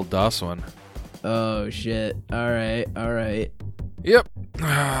what killed Daswin. Oh shit. Alright. Yep.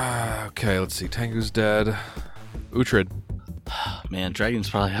 Okay, let's see. Tengu's dead. Uhtred. Man, dragons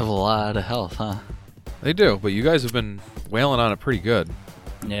probably have a lot of health, huh? They do, but you guys have been wailing on it pretty good.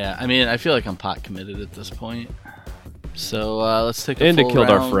 Yeah, I mean, I feel like I'm pot committed at this point. So let's take a And it full killed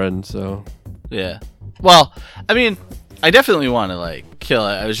round. our friend, so... Yeah. Well, I mean, I definitely want to like kill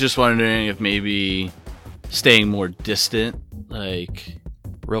it. I was just wondering if maybe staying more distant, like.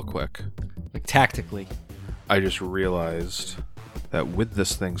 Real quick, like tactically. I just realized that with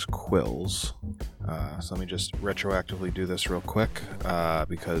this thing's quills, so let me just retroactively do this real quick,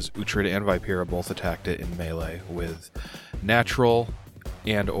 because Uhtred and Vipera both attacked it in melee with natural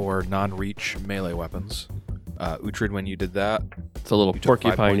and or non-reach melee weapons. Uhtred, when you did that, It's a little You took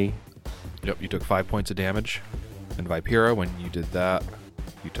 5 porcupiney. you took 5 points of damage. And Vipera, when you did that,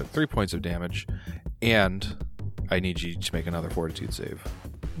 you took 3 points of damage. And I need you to make another fortitude save.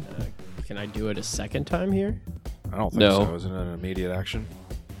 Can I do it a second time here? I don't think No. so. Isn't it an immediate action?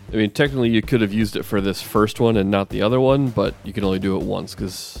 I mean, technically you could have used it for this first one and not the other one, but you can only do it once,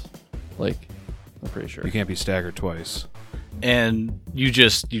 because, like, I'm pretty sure. You can't be staggered twice. And you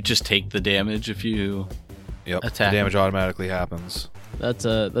just take the damage if you. Yep. Attack. The damage automatically happens. That's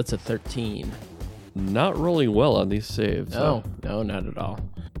a 13. Not rolling well on these saves. No, not at all.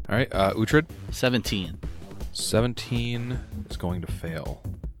 All right, Uhtred, 17. 17 is going to fail.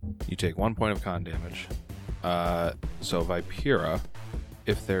 You take 1 point of con damage. So Vipera,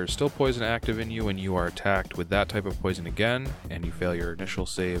 if there's still poison active in you and you are attacked with that type of poison again, and you fail your initial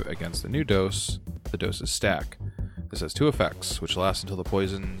save against the new dose, the doses stack. This has 2 effects, which last until the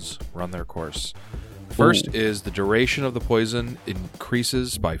poisons run their course. First is the duration of the poison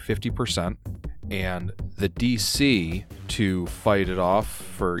increases by 50%, and the DC to fight it off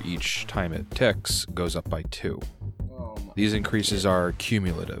for each time it ticks goes up by 2. These increases are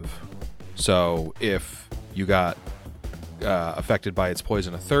cumulative. So if you got affected by its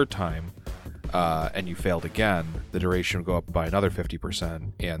poison a third time, and you failed again, the duration would go up by another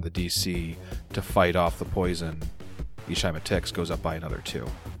 50%, and the DC to fight off the poison each time it ticks goes up by another 2.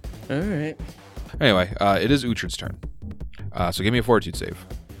 Alright. Anyway, it is Uhtred's turn. So give me a fortitude save.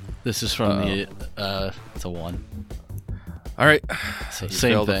 This is from the. It's a 1. All right. So You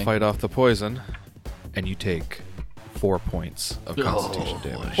same fail thing. to fight off the poison, and you take 4 points of Constitution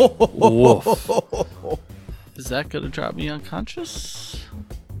damage. Woof. Is that gonna drop me unconscious?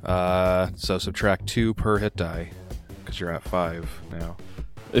 So subtract 2 per hit die, because you're at 5 now.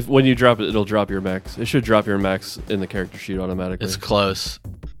 If when you drop it, it'll drop your max. It should drop your max in the character sheet automatically. It's close.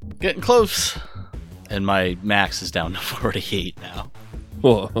 Getting close. And my max is down to 48 now.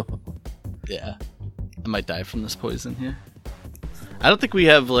 Whoa. Yeah. I might die from this poison here. I don't think we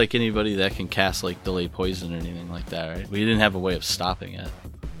have like anybody that can cast like delay poison or anything like that, right? We didn't have a way of stopping it.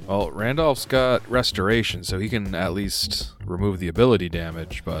 Well, Randolph's got restoration, so he can at least remove the ability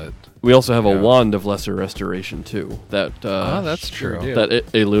damage, but... We also have Yeah. a wand of lesser restoration too. That that's true.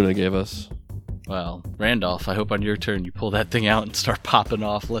 that Luna gave us. Well, Randolph, I hope on your turn you pull that thing out and start popping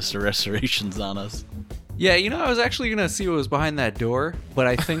off lesser restorations on us. Yeah, I was actually gonna see what was behind that door, but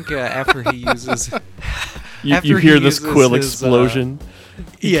I think after he uses, You After hear he this uses quill his, explosion.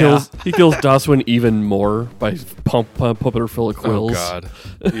 He yeah. kills Doswin even more by pumping her full of Oh, quills. God.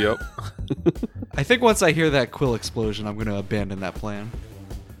 Yep. I think once I hear that quill explosion, I'm gonna abandon that plan.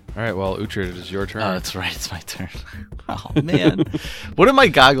 All right, well, Uhtred, it is your turn. Oh, that's right. It's my turn. Oh, man. What do my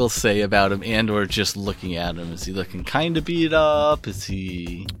goggles say about him and or just looking at him? Is he looking kind of beat up? Is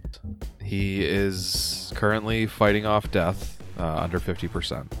he... He is currently fighting off death, under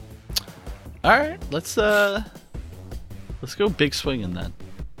 50%. All right. Let's go big swinging then.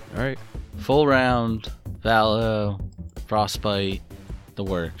 All right. Full round, Valo, Frostbite, the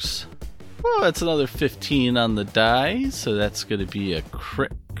works. Well, that's another 15 on the die, so that's going to be a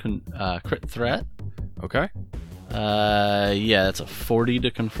crit threat. Okay. Yeah, that's a 40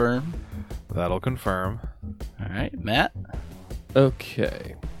 to confirm. That'll confirm. All right, Matt.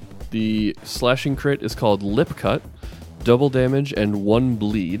 Okay. The slashing crit is called Lip Cut, double damage and 1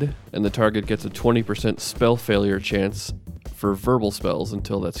 bleed, and the target gets a 20% spell failure chance for verbal spells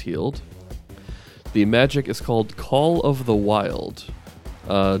until that's healed. The magic is called Call of the Wild.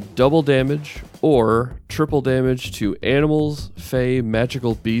 Double damage or triple damage to animals, fae,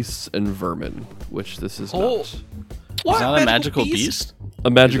 magical beasts, and vermin, which this is Oh. not. What? Is that a magical beast? A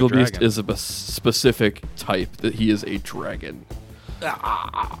magical beast dragon. is a specific type, that he is a dragon.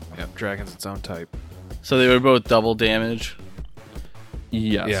 Yep, dragon's its own type. So they were both double damage.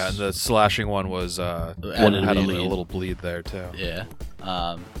 Yes. Yeah, and the slashing one was Added had a a bleed. little bleed there, too. Yeah.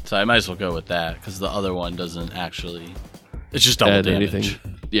 So I might as well go with that because the other one doesn't actually. It's just double Add damage. anything.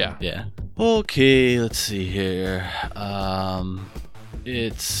 Yeah. Yeah. Okay, let's see here.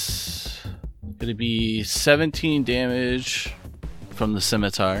 It's gonna be 17 damage from the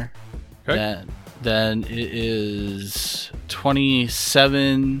scimitar. Okay. Then it is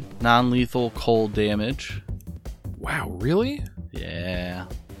 27 non-lethal cold damage. Wow, really? Yeah.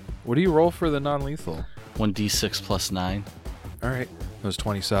 What do you roll for the non-lethal? 1d6 plus 9. All right. It was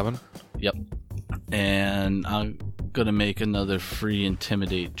 27. Yep. And I'm gonna make another free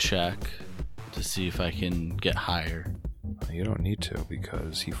intimidate check to see if I can get higher. You don't need to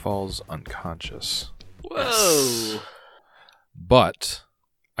because he falls unconscious. Whoa! But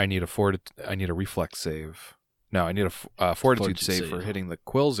I need a reflex save. No, I need a fortitude Fortitude save for save. hitting the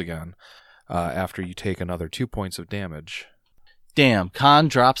quills again after you take another 2 points of damage. Damn, Con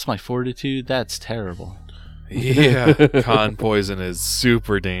drops my fortitude. That's terrible. Yeah, con poison is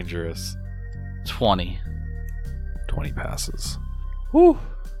super dangerous. 20. 20 passes. Whew.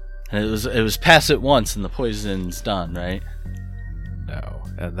 And it was pass it once and the poison's done, right? No,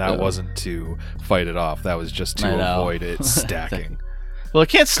 and that Uh-oh. wasn't to fight it off. That was just to I know. avoid it stacking. Well, it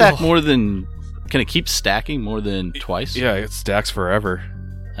can't stack more than. Can it keep stacking more than twice? Yeah, it stacks forever.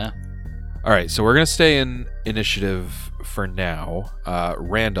 Huh. All right, so we're going to stay in initiative for now.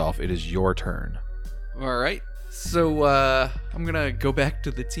 Randolph, it is your turn. All right. So I'm gonna go back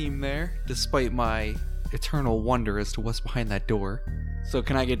to the team there, despite my eternal wonder as to what's behind that door. So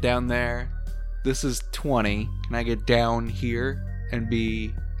can I get down there? This is 20. Can I get down here and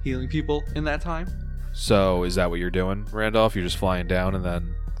be healing people in that time? So is that what you're doing, Randolph? You're just flying down and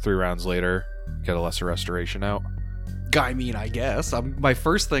then 3 rounds later, get a lesser restoration out? I mean, I guess. My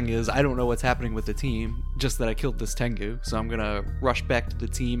first thing is I don't know what's happening with the team, just that I killed this Tengu. So I'm gonna rush back to the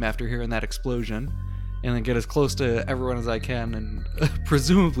team after hearing that explosion, and then get as close to everyone as I can, and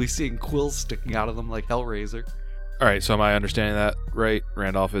presumably seeing quills sticking out of them like Hellraiser. All right, so am I understanding that right?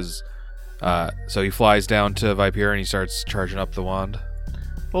 Randolph is... so he flies down to Vipera and he starts charging up the wand?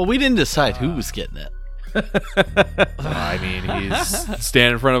 Well, we didn't decide who was getting it. I mean, he's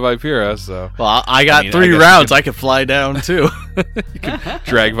standing in front of Vipera, so... Well, I got I mean, 3 I guess rounds. you I could fly down too.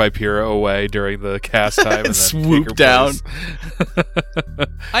 drag Vipera away during the cast time and then Swoop take her down. place.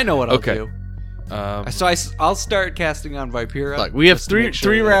 I know what I'll Okay. do. I'll start casting on Vipera. Look, we have just to make sure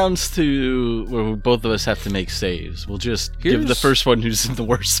three that- rounds where both of us have to make saves. We'll just give the Here's- first one who's in the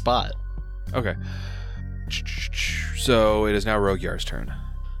worst spot. Okay. So it is now Rogyar's turn.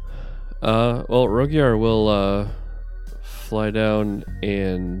 Well, Rogyar will fly down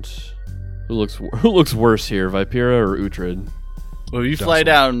and who looks worse here, Vipera or Uhtred? Well, you fly Doswin.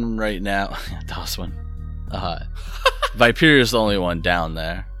 down right now. Doswin. Vipera's the only one down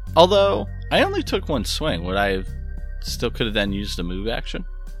there. Although, I only took one swing. Would I have still could have then used a move action?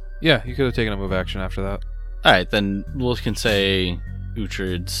 Yeah, you could have taken a move action after that. Alright, then we can say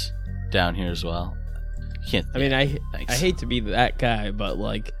Uhtred's down here as well. Can't. I mean, I thanks. hate to be that guy, but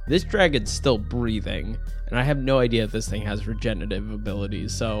like this dragon's still breathing, and I have no idea if this thing has regenerative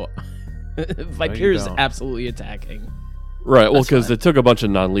abilities. So Vipera's don't. absolutely attacking. Right, well, That's because fine. it took a bunch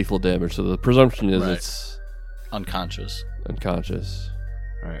of non-lethal damage, so the presumption is Right. it's unconscious. unconscious.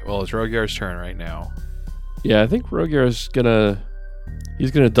 All right. Well, it's Rogyar's turn right now. Yeah, I think Rogyar's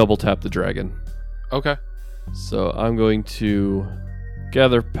he's gonna double tap the dragon. Okay. So I'm going to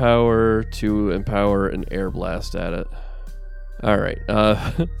gather power to empower an air blast at it. All right,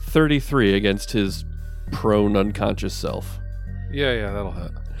 33 against his prone unconscious self. Yeah, that'll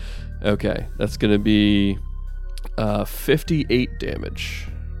hit. Okay, that's gonna be 58 damage.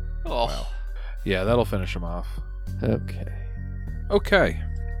 Oh. Yeah, that'll finish him off. Okay. Okay.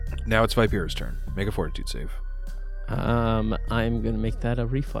 Now it's Vipera's turn. Make a fortitude save. I'm gonna make that a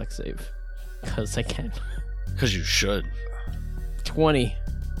reflex save because I can. Because you should. 20.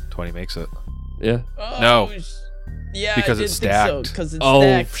 20 makes it. Yeah. No. Yeah, Because I it's didn't think so, stacked. 'cause it's Oh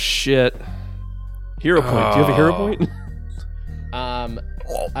stacked. shit. Hero point. Do you have a hero Oh. point?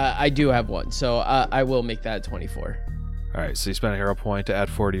 I do have one, so I will make that 24. All right, so you spend a hero point to add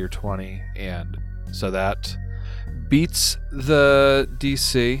 4 to your 20, and so that beats the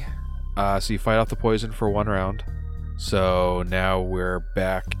DC. So you fight off the poison for 1 round. So now we're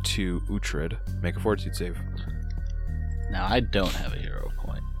back to Uhtred. Make a fortitude save. Now, I don't have a hero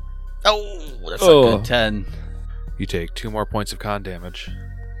point. Oh, that's Oh. a good 10. You take 2 more points of con damage.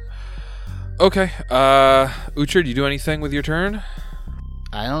 Okay, Uhtred, you do anything with your turn?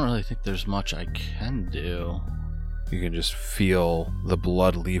 I don't really think there's much I can do. You can just feel the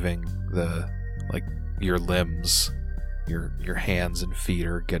blood leaving your limbs. Your hands and feet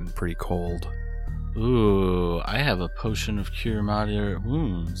are getting pretty cold. Ooh, I have a potion of cure moderate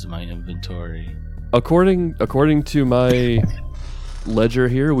wounds in my inventory. According to my ledger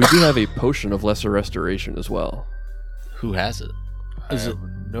here, we do have a potion of lesser restoration as well. Who has it? I have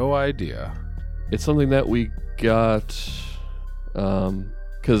no idea. It's something that we got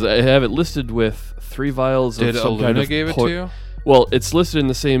because I have it listed with 3 vials Did of some kind Aluna of gave it to you? Well, it's listed in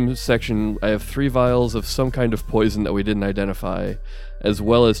the same section. I have 3 vials of some kind of poison that we didn't identify, as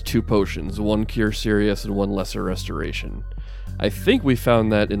well as 2 potions, 1 cure serious and 1 lesser restoration. I think we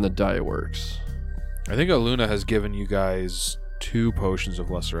found that in the dye works. I think Aluna has given you guys 2 potions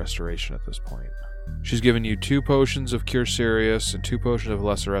of lesser restoration at this point. She's given you 2 potions of cure serious and 2 potions of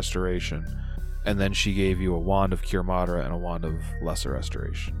lesser restoration, and then she gave you a wand of cure moderate and a wand of lesser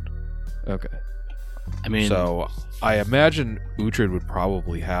restoration. Okay. I mean, So I imagine Uhtred would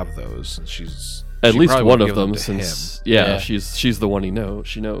probably have those, since she's At she least probably one would of give them, to since him. yeah, Yeah. she's the one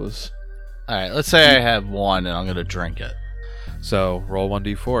she knows. all right, let's say I have 1 and I'm going to drink it. So roll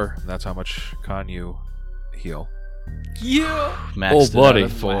 1d4, and that's how much con you heal. Yeah. Maxed it buddy.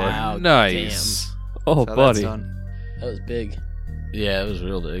 out at 4. Wow. Nice. Oh, So that's buddy. done. That was big. Yeah, it was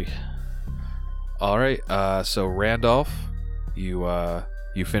real big. All right. So Randolph, you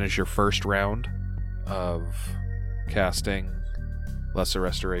finish your first round of casting lesser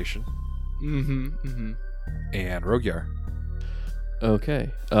restoration, Mm-hmm. and Rogyar,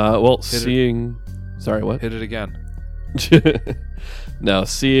 Okay. Well, Hit it. seeing. Sorry, what? hit it again. Now,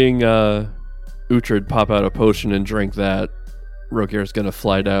 seeing Uhtred pop out a potion and drink that, Rogyar's gonna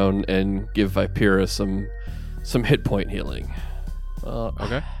fly down and give Vipera some hit point healing.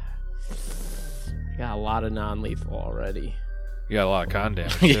 Okay. I got a lot of non-lethal already. You got a lot of con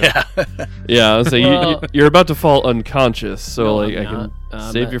damage. Too. Yeah. Yeah, I was saying Well- you're about to fall unconscious, so No, like I'm I can not.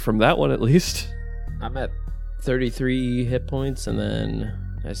 I'm save at- you from that one at least. I'm at 33 hit points, and then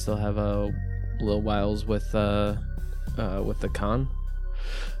I still have a little whiles with the con.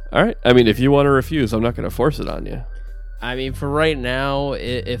 All right. I mean, if you want to refuse, I'm not going to force it on you. I mean, for right now,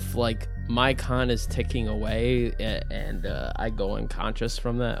 if like my con is ticking away and I go unconscious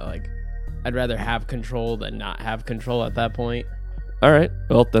from that, like I'd rather have control than not have control at that point. All right.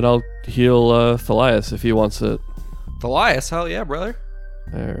 Well, then I'll heal Thalias if he wants it. Thalias, hell yeah, brother.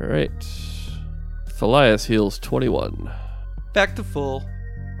 All right. Thalias heals 21. Back to full.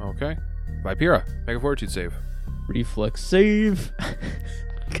 Okay. Vipera, make a fortitude save. Reflex save.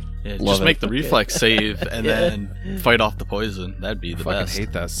 Yeah, Love just it. make the reflex save and Yeah. then fight off the poison. That'd be I the fucking best.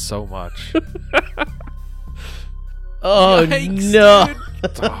 hate that so much. Oh Yikes, no,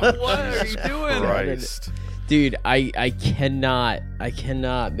 dude. What are you doing? Christ. dude! I cannot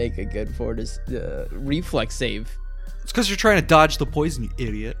make a good reflex save. It's because you're trying to dodge the poison, you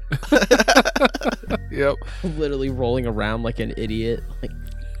idiot. Yep. Literally rolling around like an idiot. Like,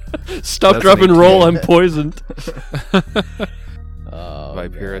 Stop, That's drop, an and roll. 18. I'm poisoned. oh,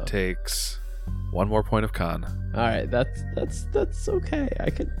 Vipera no. takes 1 more point of con. All right, that's okay. I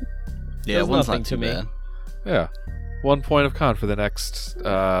could. Yeah, Does one's nothing not to too me. bad. Yeah. 1 point of con for the next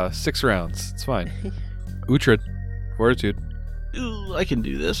 6 rounds. It's fine. Uhtred, fortitude. Ooh, I can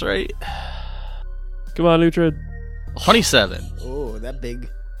do this, right? Come on, Uhtred. 27. Oh, that big.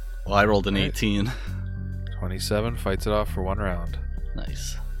 Well, I rolled an Right. 18. 27 fights it off for 1 round.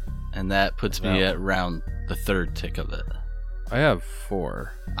 Nice. And that puts me Wow. at round the 3rd tick of it. I have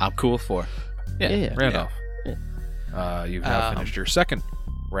 4. I'm cool with 4. Yeah. Randolph. Yeah. You've now Um, finished your 2nd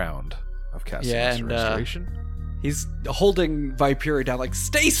round of casting Yeah, Lesser and, Restoration. He's holding Vipera down like,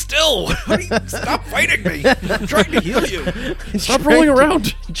 stay still! Stop fighting me! I'm trying to heal you! Stop rolling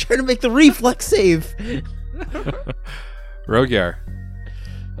around. Trying to make the reflex save. Rogyar.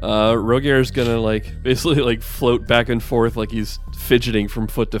 Rogyar's gonna basically float back and forth like he's fidgeting from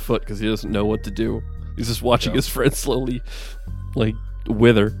foot to foot because he doesn't know what to do. He's just watching his friend slowly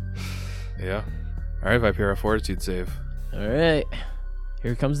wither. Yeah. All right, Vipera, fortitude save. All right,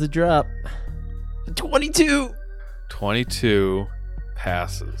 here comes the drop. 22. 22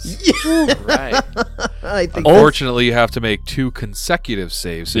 passes. Yeah. Right. I think. Unfortunately, you have to make 2 consecutive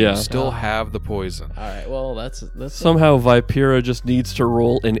saves, so Yeah. you still have the poison. All right. Well, that's Somehow Vipera just needs to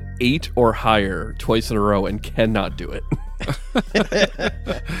roll an 8 or higher twice in a row and cannot do it.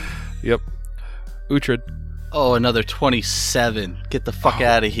 Yep. Uhtred. Oh, another 27. Get the fuck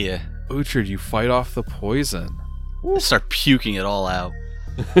out of here. Uhtred, you fight off the poison. Start puking it all out.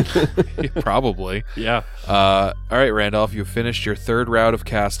 Probably. Yeah. All right, Randolph, you've finished your 3rd round of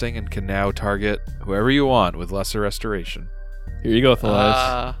casting and can now target whoever you want with Lesser Restoration. Here you go,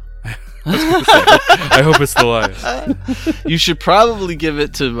 Thalias. I hope it's the last. You should probably give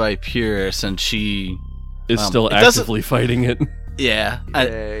it to Vipera since she... Is still it doesn't- actively fighting it. Yeah.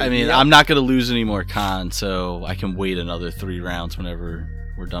 I mean, yeah. I'm not going to lose any more con, so I can wait another 3 rounds whenever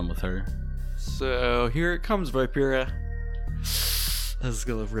we're done with her. So here it comes, Vipera. This is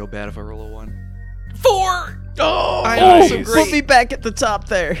gonna look real bad if I roll a 1. 4! Oh, I know, so nice. great. Put me back at the top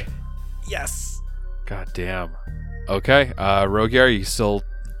there. Yes! God damn. Okay, Rogyar, you still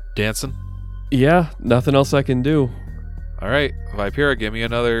dancing? Yeah, nothing else I can do. All right, Vipera, give me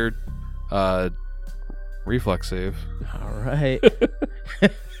another reflex save. All right.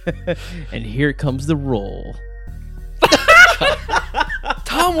 And here comes the roll.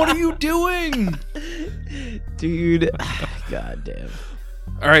 Tom, what are you doing? Dude. God damn.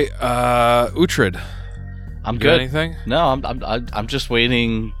 All right, Uhtred. I'm You got good. anything? No, I'm just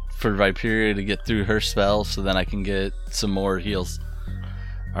waiting for Vipera to get through her spell so then I can get some more heals.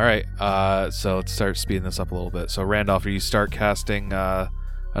 All right, so let's start speeding this up a little bit. So, Randolph, you start casting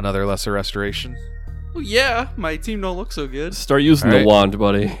another Lesser Restoration? Well, yeah, my team don't look so good. Start using All the right. wand,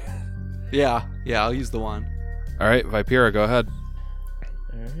 buddy. Yeah, I'll use the wand. All right, Vipera, go ahead.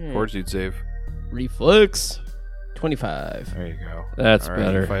 Alright. Fortitude save. Reflex. 25. There you go. That's All right,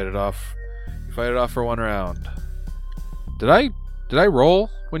 better. You fight it off. You fight it off for 1 round. Did I roll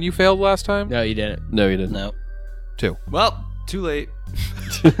when you failed last time? No, you didn't. No, you didn't. No. 2. Well, too late.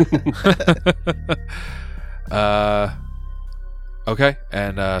 Okay,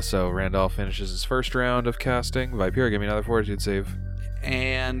 and so Randolph finishes his 1st round of casting. Vipera, give me another fortitude save.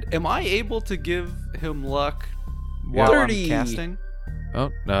 And am I able to give him luck Yeah. while 30. I'm casting? Oh,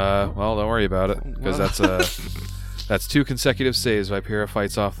 well, don't worry about it, because Well. that's 2 consecutive saves. Vipera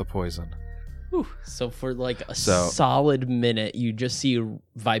fights off the poison. So for like a So- solid minute, you just see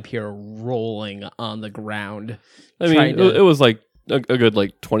Vipera rolling on the ground. I mean, Trying to- it was like a good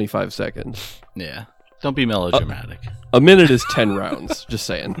 25 seconds. Yeah. Don't be melodramatic. A minute is 10 rounds. Just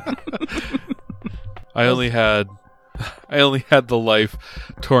saying. I only had the life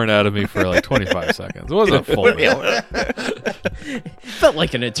torn out of me for like 25 seconds. It wasn't a full minute. Felt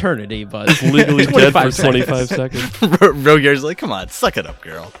like an eternity, but Legally dead for 25 25 seconds. Rogyar's like, come on, suck it up,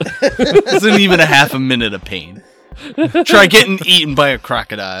 girl. This isn't even a half a minute of pain. Try getting eaten by a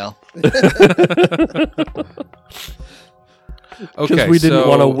crocodile. Because Okay, we didn't so-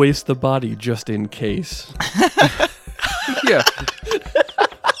 want to waste the body just in case. Yeah.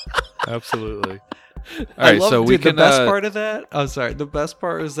 Absolutely. All right, so we dude, can. the best part of that. I'm sorry. The best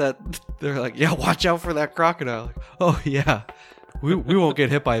part is that they're like, "Yeah, watch out for that crocodile." Like, oh yeah, we won't get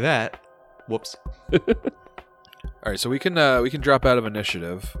hit by that. Whoops. All right, so we can drop out of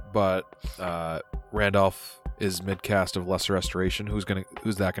initiative, but Randolph is mid-cast of Lesser Restoration. Who's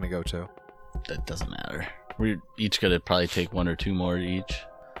that gonna go to? That doesn't matter. We're each gonna probably take 1 or 2 more each.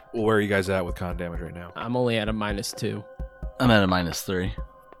 Well, where are you guys at with con damage right now? I'm only at a -2. I'm at a -3.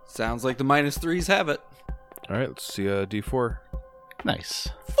 Sounds like the -3s have it. All right, let's see a D4. Nice.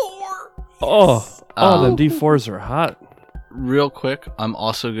 4. Oh, them D4s are hot. Real quick, I'm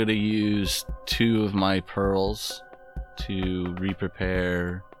also gonna use 2 of my pearls to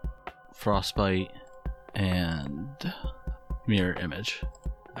re-prepare Frostbite and Mirror Image.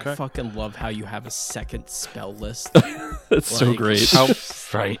 Okay. I fucking love how you have a second spell list. That's so Like- great.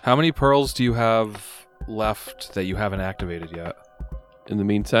 Right. How many pearls do you have left that you haven't activated yet? In the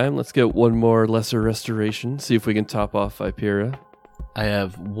meantime, let's get one more Lesser Restoration. See if we can top off Vipera. I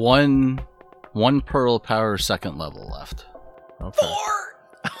have one pearl power 2nd level left. Okay.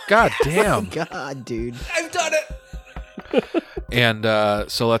 God damn. God, dude. I've done it. And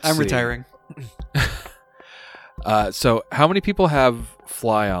so let's I'm see. retiring. So how many people have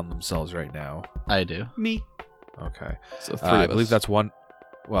fly on themselves right now? I do. Me. Okay. So 3 I of believe us. that's one.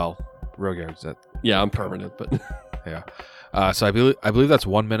 Well, Rogar's at. Yeah, I'm permanent, but Yeah. So I believe that's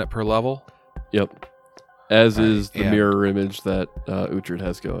 1 minute per level. yep. As All right, is the and- mirror image that Uhtred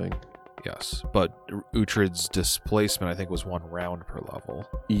has going. Yes, but Uhtred's displacement I think was 1 round per level.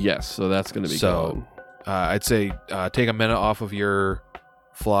 Yes, so that's going to be So- gone. I'd say take a minute off of your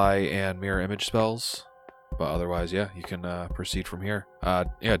fly and mirror image spells, but otherwise, yeah, you can proceed from here.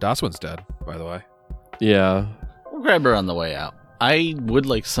 Yeah, Daswin's dead, by the way. Yeah. We'll grab her on the way out. I would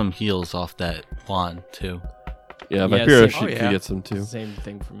like some heals off that wand too. Yeah, Yeah, Vipera same- should oh, yeah. get some too. Same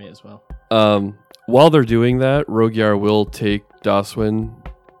thing for me as well. While they're doing that, Rogyar will take Daswin,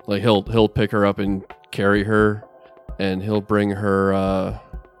 like he'll pick her up and carry her, and he'll bring her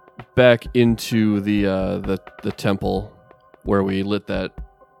back into the temple where we lit the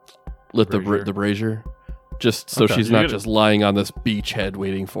brazier, just so Okay. she's You're not gonna- just lying on this beachhead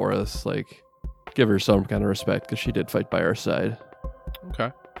waiting for us. Like, give her some kind of respect because she did fight by our side.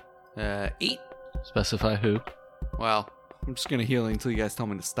 Okay. 8. Specify who. Well, I'm just gonna heal until you guys tell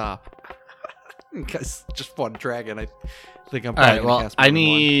me to stop. You guys just one dragon. I think I'm All probably right. gonna Well, cast more I than one.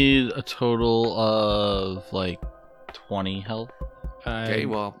 need a total of like 20 health. Okay, I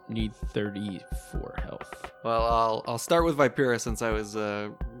well, need 34 health. I'll start with Vipera since I was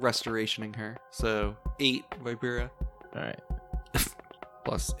restorationing her. So 8 Vipera All right.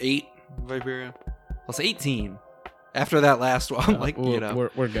 plus 8 Vipera plus 18. After that last one, I'm like, you know,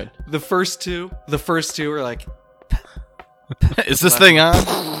 we're good. the first two were like, Is this thing on?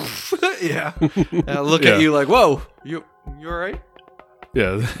 yeah. And I look Yeah. at you like, whoa, you all right?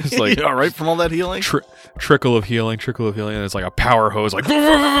 Yeah, it's like You all right from all that healing? trickle of healing, and it's like a power hose, like.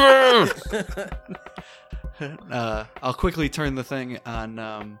 I'll quickly turn the thing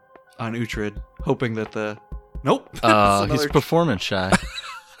on Uhtred, hoping that the nope. It's He's another, performance shy.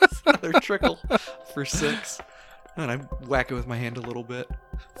 another trickle for 6, and I whack it with my hand a little bit.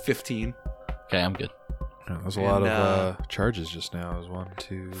 15. Okay, I'm good. Yeah, there's a lot And, of charges just now. It was 1,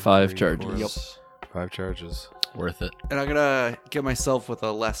 2, 5 3, charges. 4, 5 charges. Worth it. And I'm gonna get myself with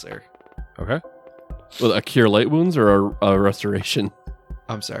a lesser. Okay. Well, a cure light wounds or a restoration?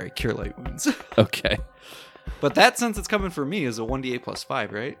 I'm sorry, cure light wounds. Okay. But that, since it's coming for me, is a 1d8 plus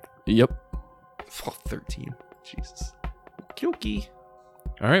 5, right? Yep. Oh, 13. Jesus. Kyoki.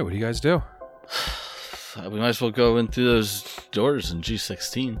 All right. What do you guys do? We might as well go in through those doors in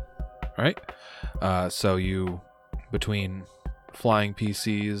G16. All right. So you, between flying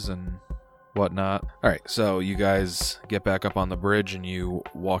PCs and whatnot. All right. So you guys get back up on the bridge and you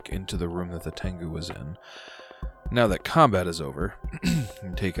walk into the room that the Tengu was in. Now that combat is over, you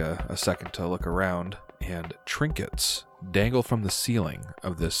can take a second to look around, and trinkets dangle from the ceiling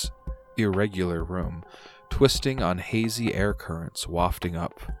of this irregular room, twisting on hazy air currents wafting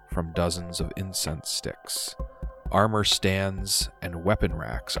up from dozens of incense sticks. Armor stands and weapon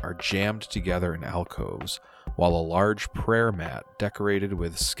racks are jammed together in alcoves, while a large prayer mat decorated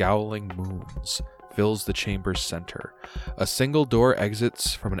with scowling moons fills the chamber's center. A single door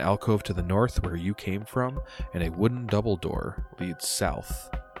exits from an alcove to the north where you came from, and a wooden double door leads south.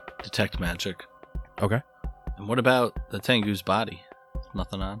 Detect magic. Okay. And what about the Tengu's body?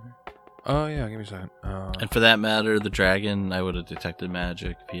 Nothing on her? Oh, yeah, give me a second. And for that matter, the dragon, I would have detected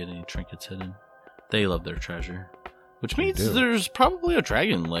magic if he had any trinkets hidden. They love their treasure. Which They means do. there's probably a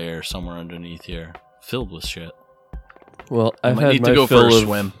dragon lair somewhere underneath here, filled with shit. Well, I've Might had need my to go fill for a of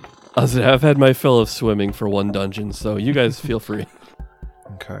swim. I've had my fill of swimming for one dungeon, so you guys feel free.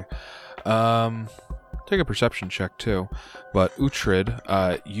 Okay. Take a perception check too. But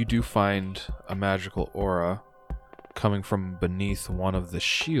Uhtred, you do find a magical aura coming from beneath one of the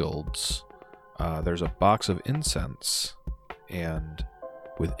shields. There's a box of incense, and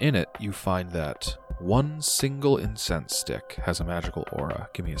within it you find that one single incense stick has a magical aura.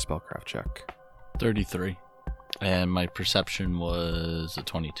 Give me a spellcraft check. 33. And my perception was a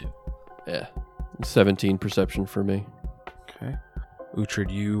 22. Yeah. 17 perception for me. Okay.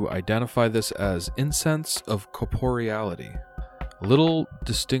 Uhtred, you identify this as incense of corporeality. Little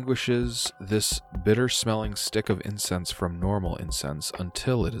distinguishes this bitter-smelling stick of incense from normal incense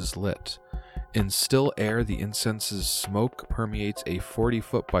until it is lit. In still air, the incense's smoke permeates a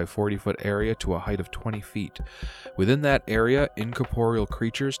 40-foot by 40-foot area to a height of 20 feet. Within that area, incorporeal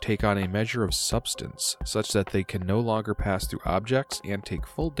creatures take on a measure of substance, such that they can no longer pass through objects and take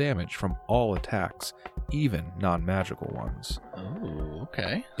full damage from all attacks, even non-magical ones. Oh,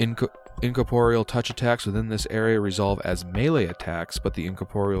 okay. Incorporeal touch attacks within this area resolve as melee attacks, but the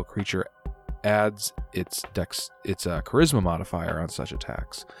incorporeal creature adds its charisma modifier on such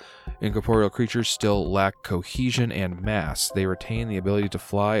attacks. Incorporeal creatures still lack cohesion and mass. They retain the ability to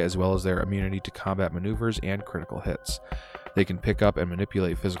fly as well as their immunity to combat maneuvers and critical hits. They can pick up and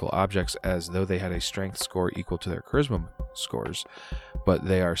manipulate physical objects as though they had a strength score equal to their charisma scores, but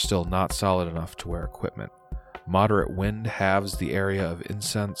they are still not solid enough to wear equipment. Moderate wind halves the area of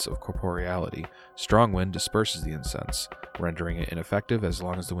incense of corporeality. Strong wind disperses the incense, rendering it ineffective as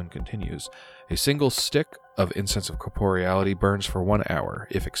long as the wind continues. A single stick of incense of corporeality burns for 1 hour.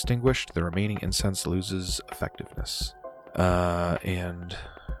 If extinguished, the remaining incense loses effectiveness. And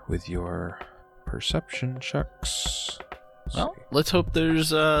with your perception checks... Well, let's hope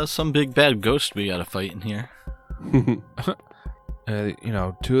there's some big bad ghost we gotta fight in here.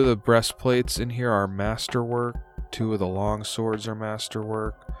 Two of the breastplates in here are masterwork. 2 of the long swords are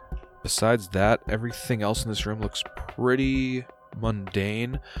masterwork. Besides that, everything else in this room looks pretty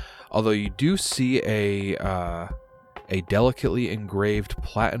mundane. Although you do see a delicately engraved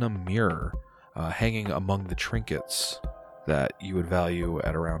platinum mirror hanging among the trinkets that you would value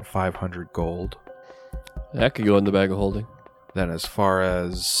at around 500 gold. That could go in the bag of holding. Then as far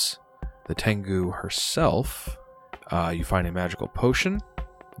as the Tengu herself... you find a magical potion,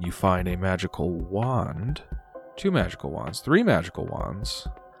 you find a magical wand, 2 magical wands, 3 magical wands.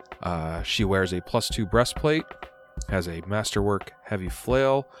 She wears a +2 breastplate, has a masterwork heavy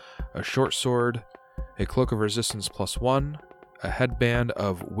flail, a short sword, a cloak of resistance +1, a headband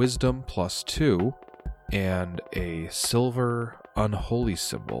of wisdom +2, and a silver unholy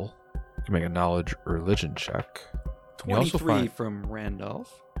symbol. You can make a knowledge or religion check. You also 23 from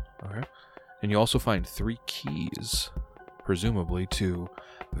Randolph. Okay. And you also find 3 keys, presumably to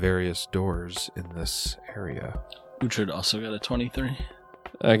various doors in this area. Uhtred also got a 23.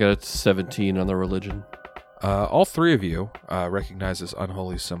 I got a 17 on the religion. All 3 of you recognize this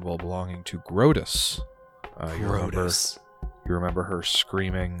unholy symbol belonging to Grotus. You remember her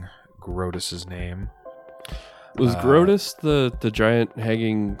screaming Grotus's name. Was Grotus the giant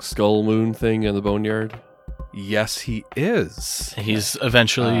hanging skull moon thing in the boneyard? Yes, he is. He's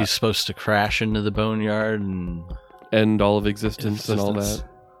eventually supposed to crash into the boneyard and end all of existence and all that.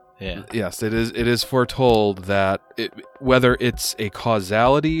 Yeah. Yes, it is foretold that whether it's a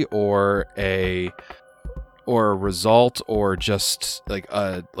causality or a result or just like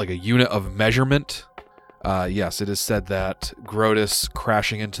a unit of measurement. Yes, it is said that Grotus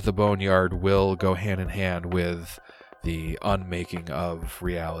crashing into the boneyard will go hand in hand with the unmaking of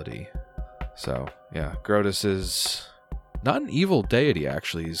reality. So, yeah, Grotus is not an evil deity,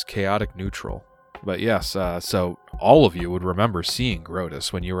 actually. He's chaotic neutral. But yes, so all of you would remember seeing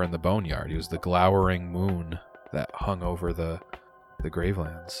Grotus when you were in the boneyard. He was the glowering moon that hung over the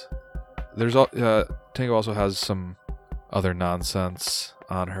Gravelands. Tango also has some other nonsense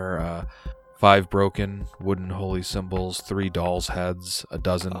on her. 5 broken wooden holy symbols, 3 dolls' heads, a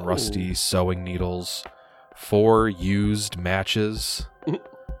dozen rusty sewing needles, 4 used matches.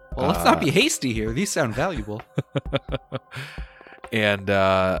 Well, let's not be hasty here. These sound valuable. And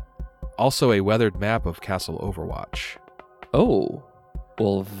also a weathered map of Castle Overwatch. Oh,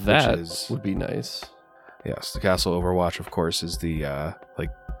 well, that would be nice. Yes, the Castle Overwatch, of course, is the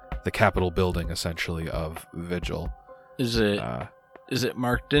capital building, essentially, of Vigil. Is it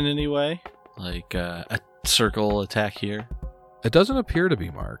marked in any way? Like a circle attack here? It doesn't appear to be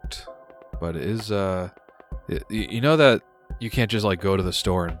marked, but it is. You know that you can't just go to the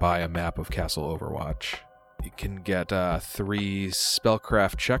store and buy a map of Castle Overwatch. You can get 3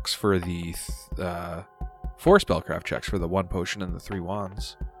 spellcraft checks for the 4 spellcraft checks for the 1 potion and the 3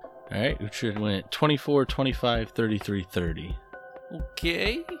 wands. All right, Uhtred went 24, 25, 33, 30.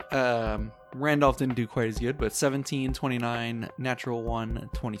 Okay. Randolph didn't do quite as good, but 17, 29, natural 1,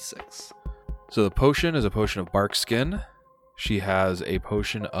 26. So the potion is a potion of bark skin. She has a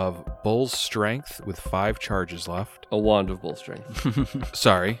potion of bull's strength with 5 charges left. A wand of bull strength.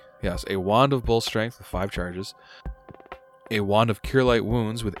 Sorry. Yes, a wand of bull strength with 5 charges. A wand of cure light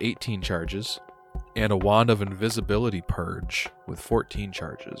wounds with 18 charges. And a wand of invisibility purge with 14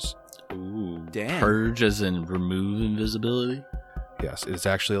 charges. Ooh. Damn. Purge as in remove invisibility? Yes, it's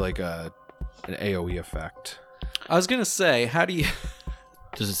actually like an AoE effect. I was going to say, how do you...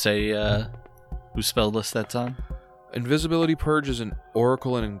 Does it say whose spell list that's on? Invisibility purge is an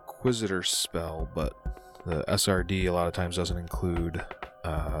Oracle and Inquisitor spell, but the SRD a lot of times doesn't include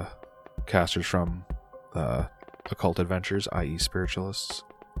casters from Occult Adventures, i.e. Spiritualists.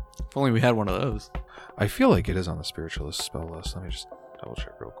 If only we had one of those. I feel like it is on the Spiritualist spell list. Let me just double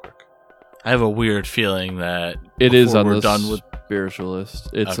check real quick. I have a weird feeling that It is on we're the done with spiritualist.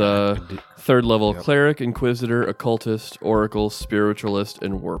 It's Okay. third level Yep. cleric, inquisitor, occultist, oracle, spiritualist,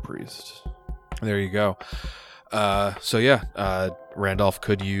 and war priest. There you go. Randolph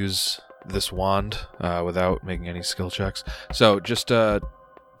could use this wand without making any skill checks. So just to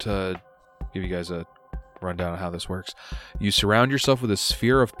give you guys a rundown of how this works, you surround yourself with a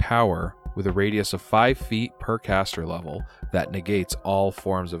sphere of power with a radius of 5 feet per caster level that negates all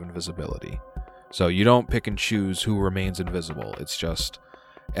forms of invisibility. So you don't pick and choose who remains invisible. It's just...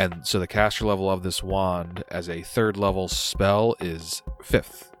 And so the caster level of this wand as a 3rd level spell is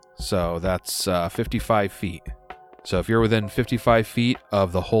 5th. So that's 55 feet. So if you're within 55 feet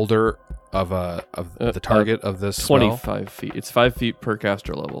of the holder of the target of this 25 spell, feet. It's 5 feet per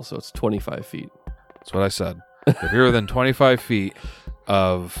caster level, so it's 25 feet. that's what I said. If you're within 25 feet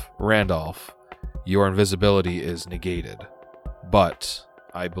of Randolph, your invisibility is negated. But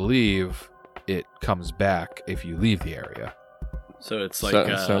I believe it comes back if you leave the area. So it's like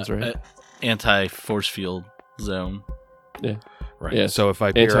Sounds right. a anti-force field zone. Right. Yeah, So if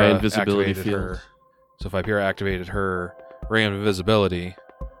Vipera anti-invisibility activated field. her, activated her ring of invisibility,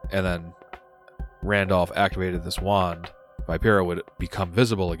 and then Randolph activated this wand, Vipera would become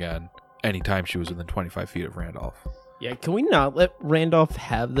visible again anytime she was within 25 feet of Randolph. Yeah, can we not let Randolph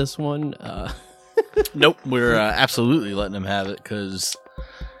have this one? Nope, we're absolutely letting him have it because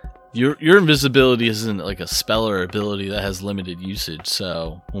your invisibility isn't like a spell or ability that has limited usage.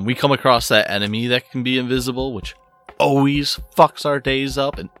 So when we come across that enemy that can be invisible, which always fucks our days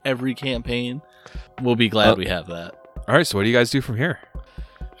up in every campaign, we'll be glad we have that. All right, so what do you guys do from here?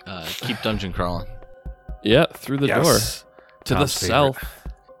 Keep dungeon crawling. Yeah, through the door. To the Tom's favorite. south.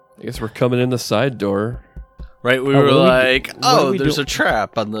 I guess we're coming in the side door. Right, we Oh, were what do we like, do- what do we there's do- a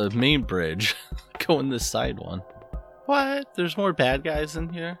trap on the main bridge. Go in this side one. What? There's more bad guys in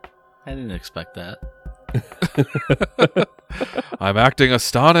here? I didn't expect that. I'm acting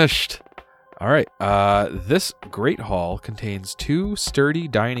astonished. All right. This great hall contains 2 sturdy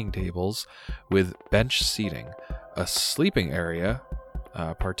dining tables with bench seating, a sleeping area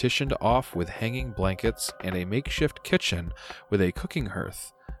partitioned off with hanging blankets, and a makeshift kitchen with a cooking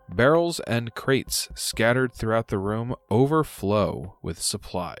hearth. Barrels and crates scattered throughout the room overflow with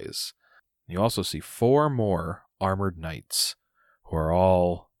supplies. You also see 4 more armored knights who are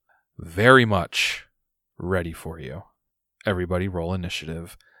all very much ready for you. Everybody roll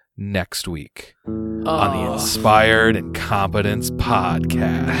initiative next week on the Inspired Incompetence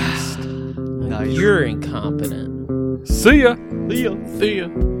Podcast. You're incompetent. See ya! See ya. See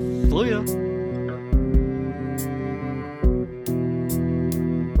ya.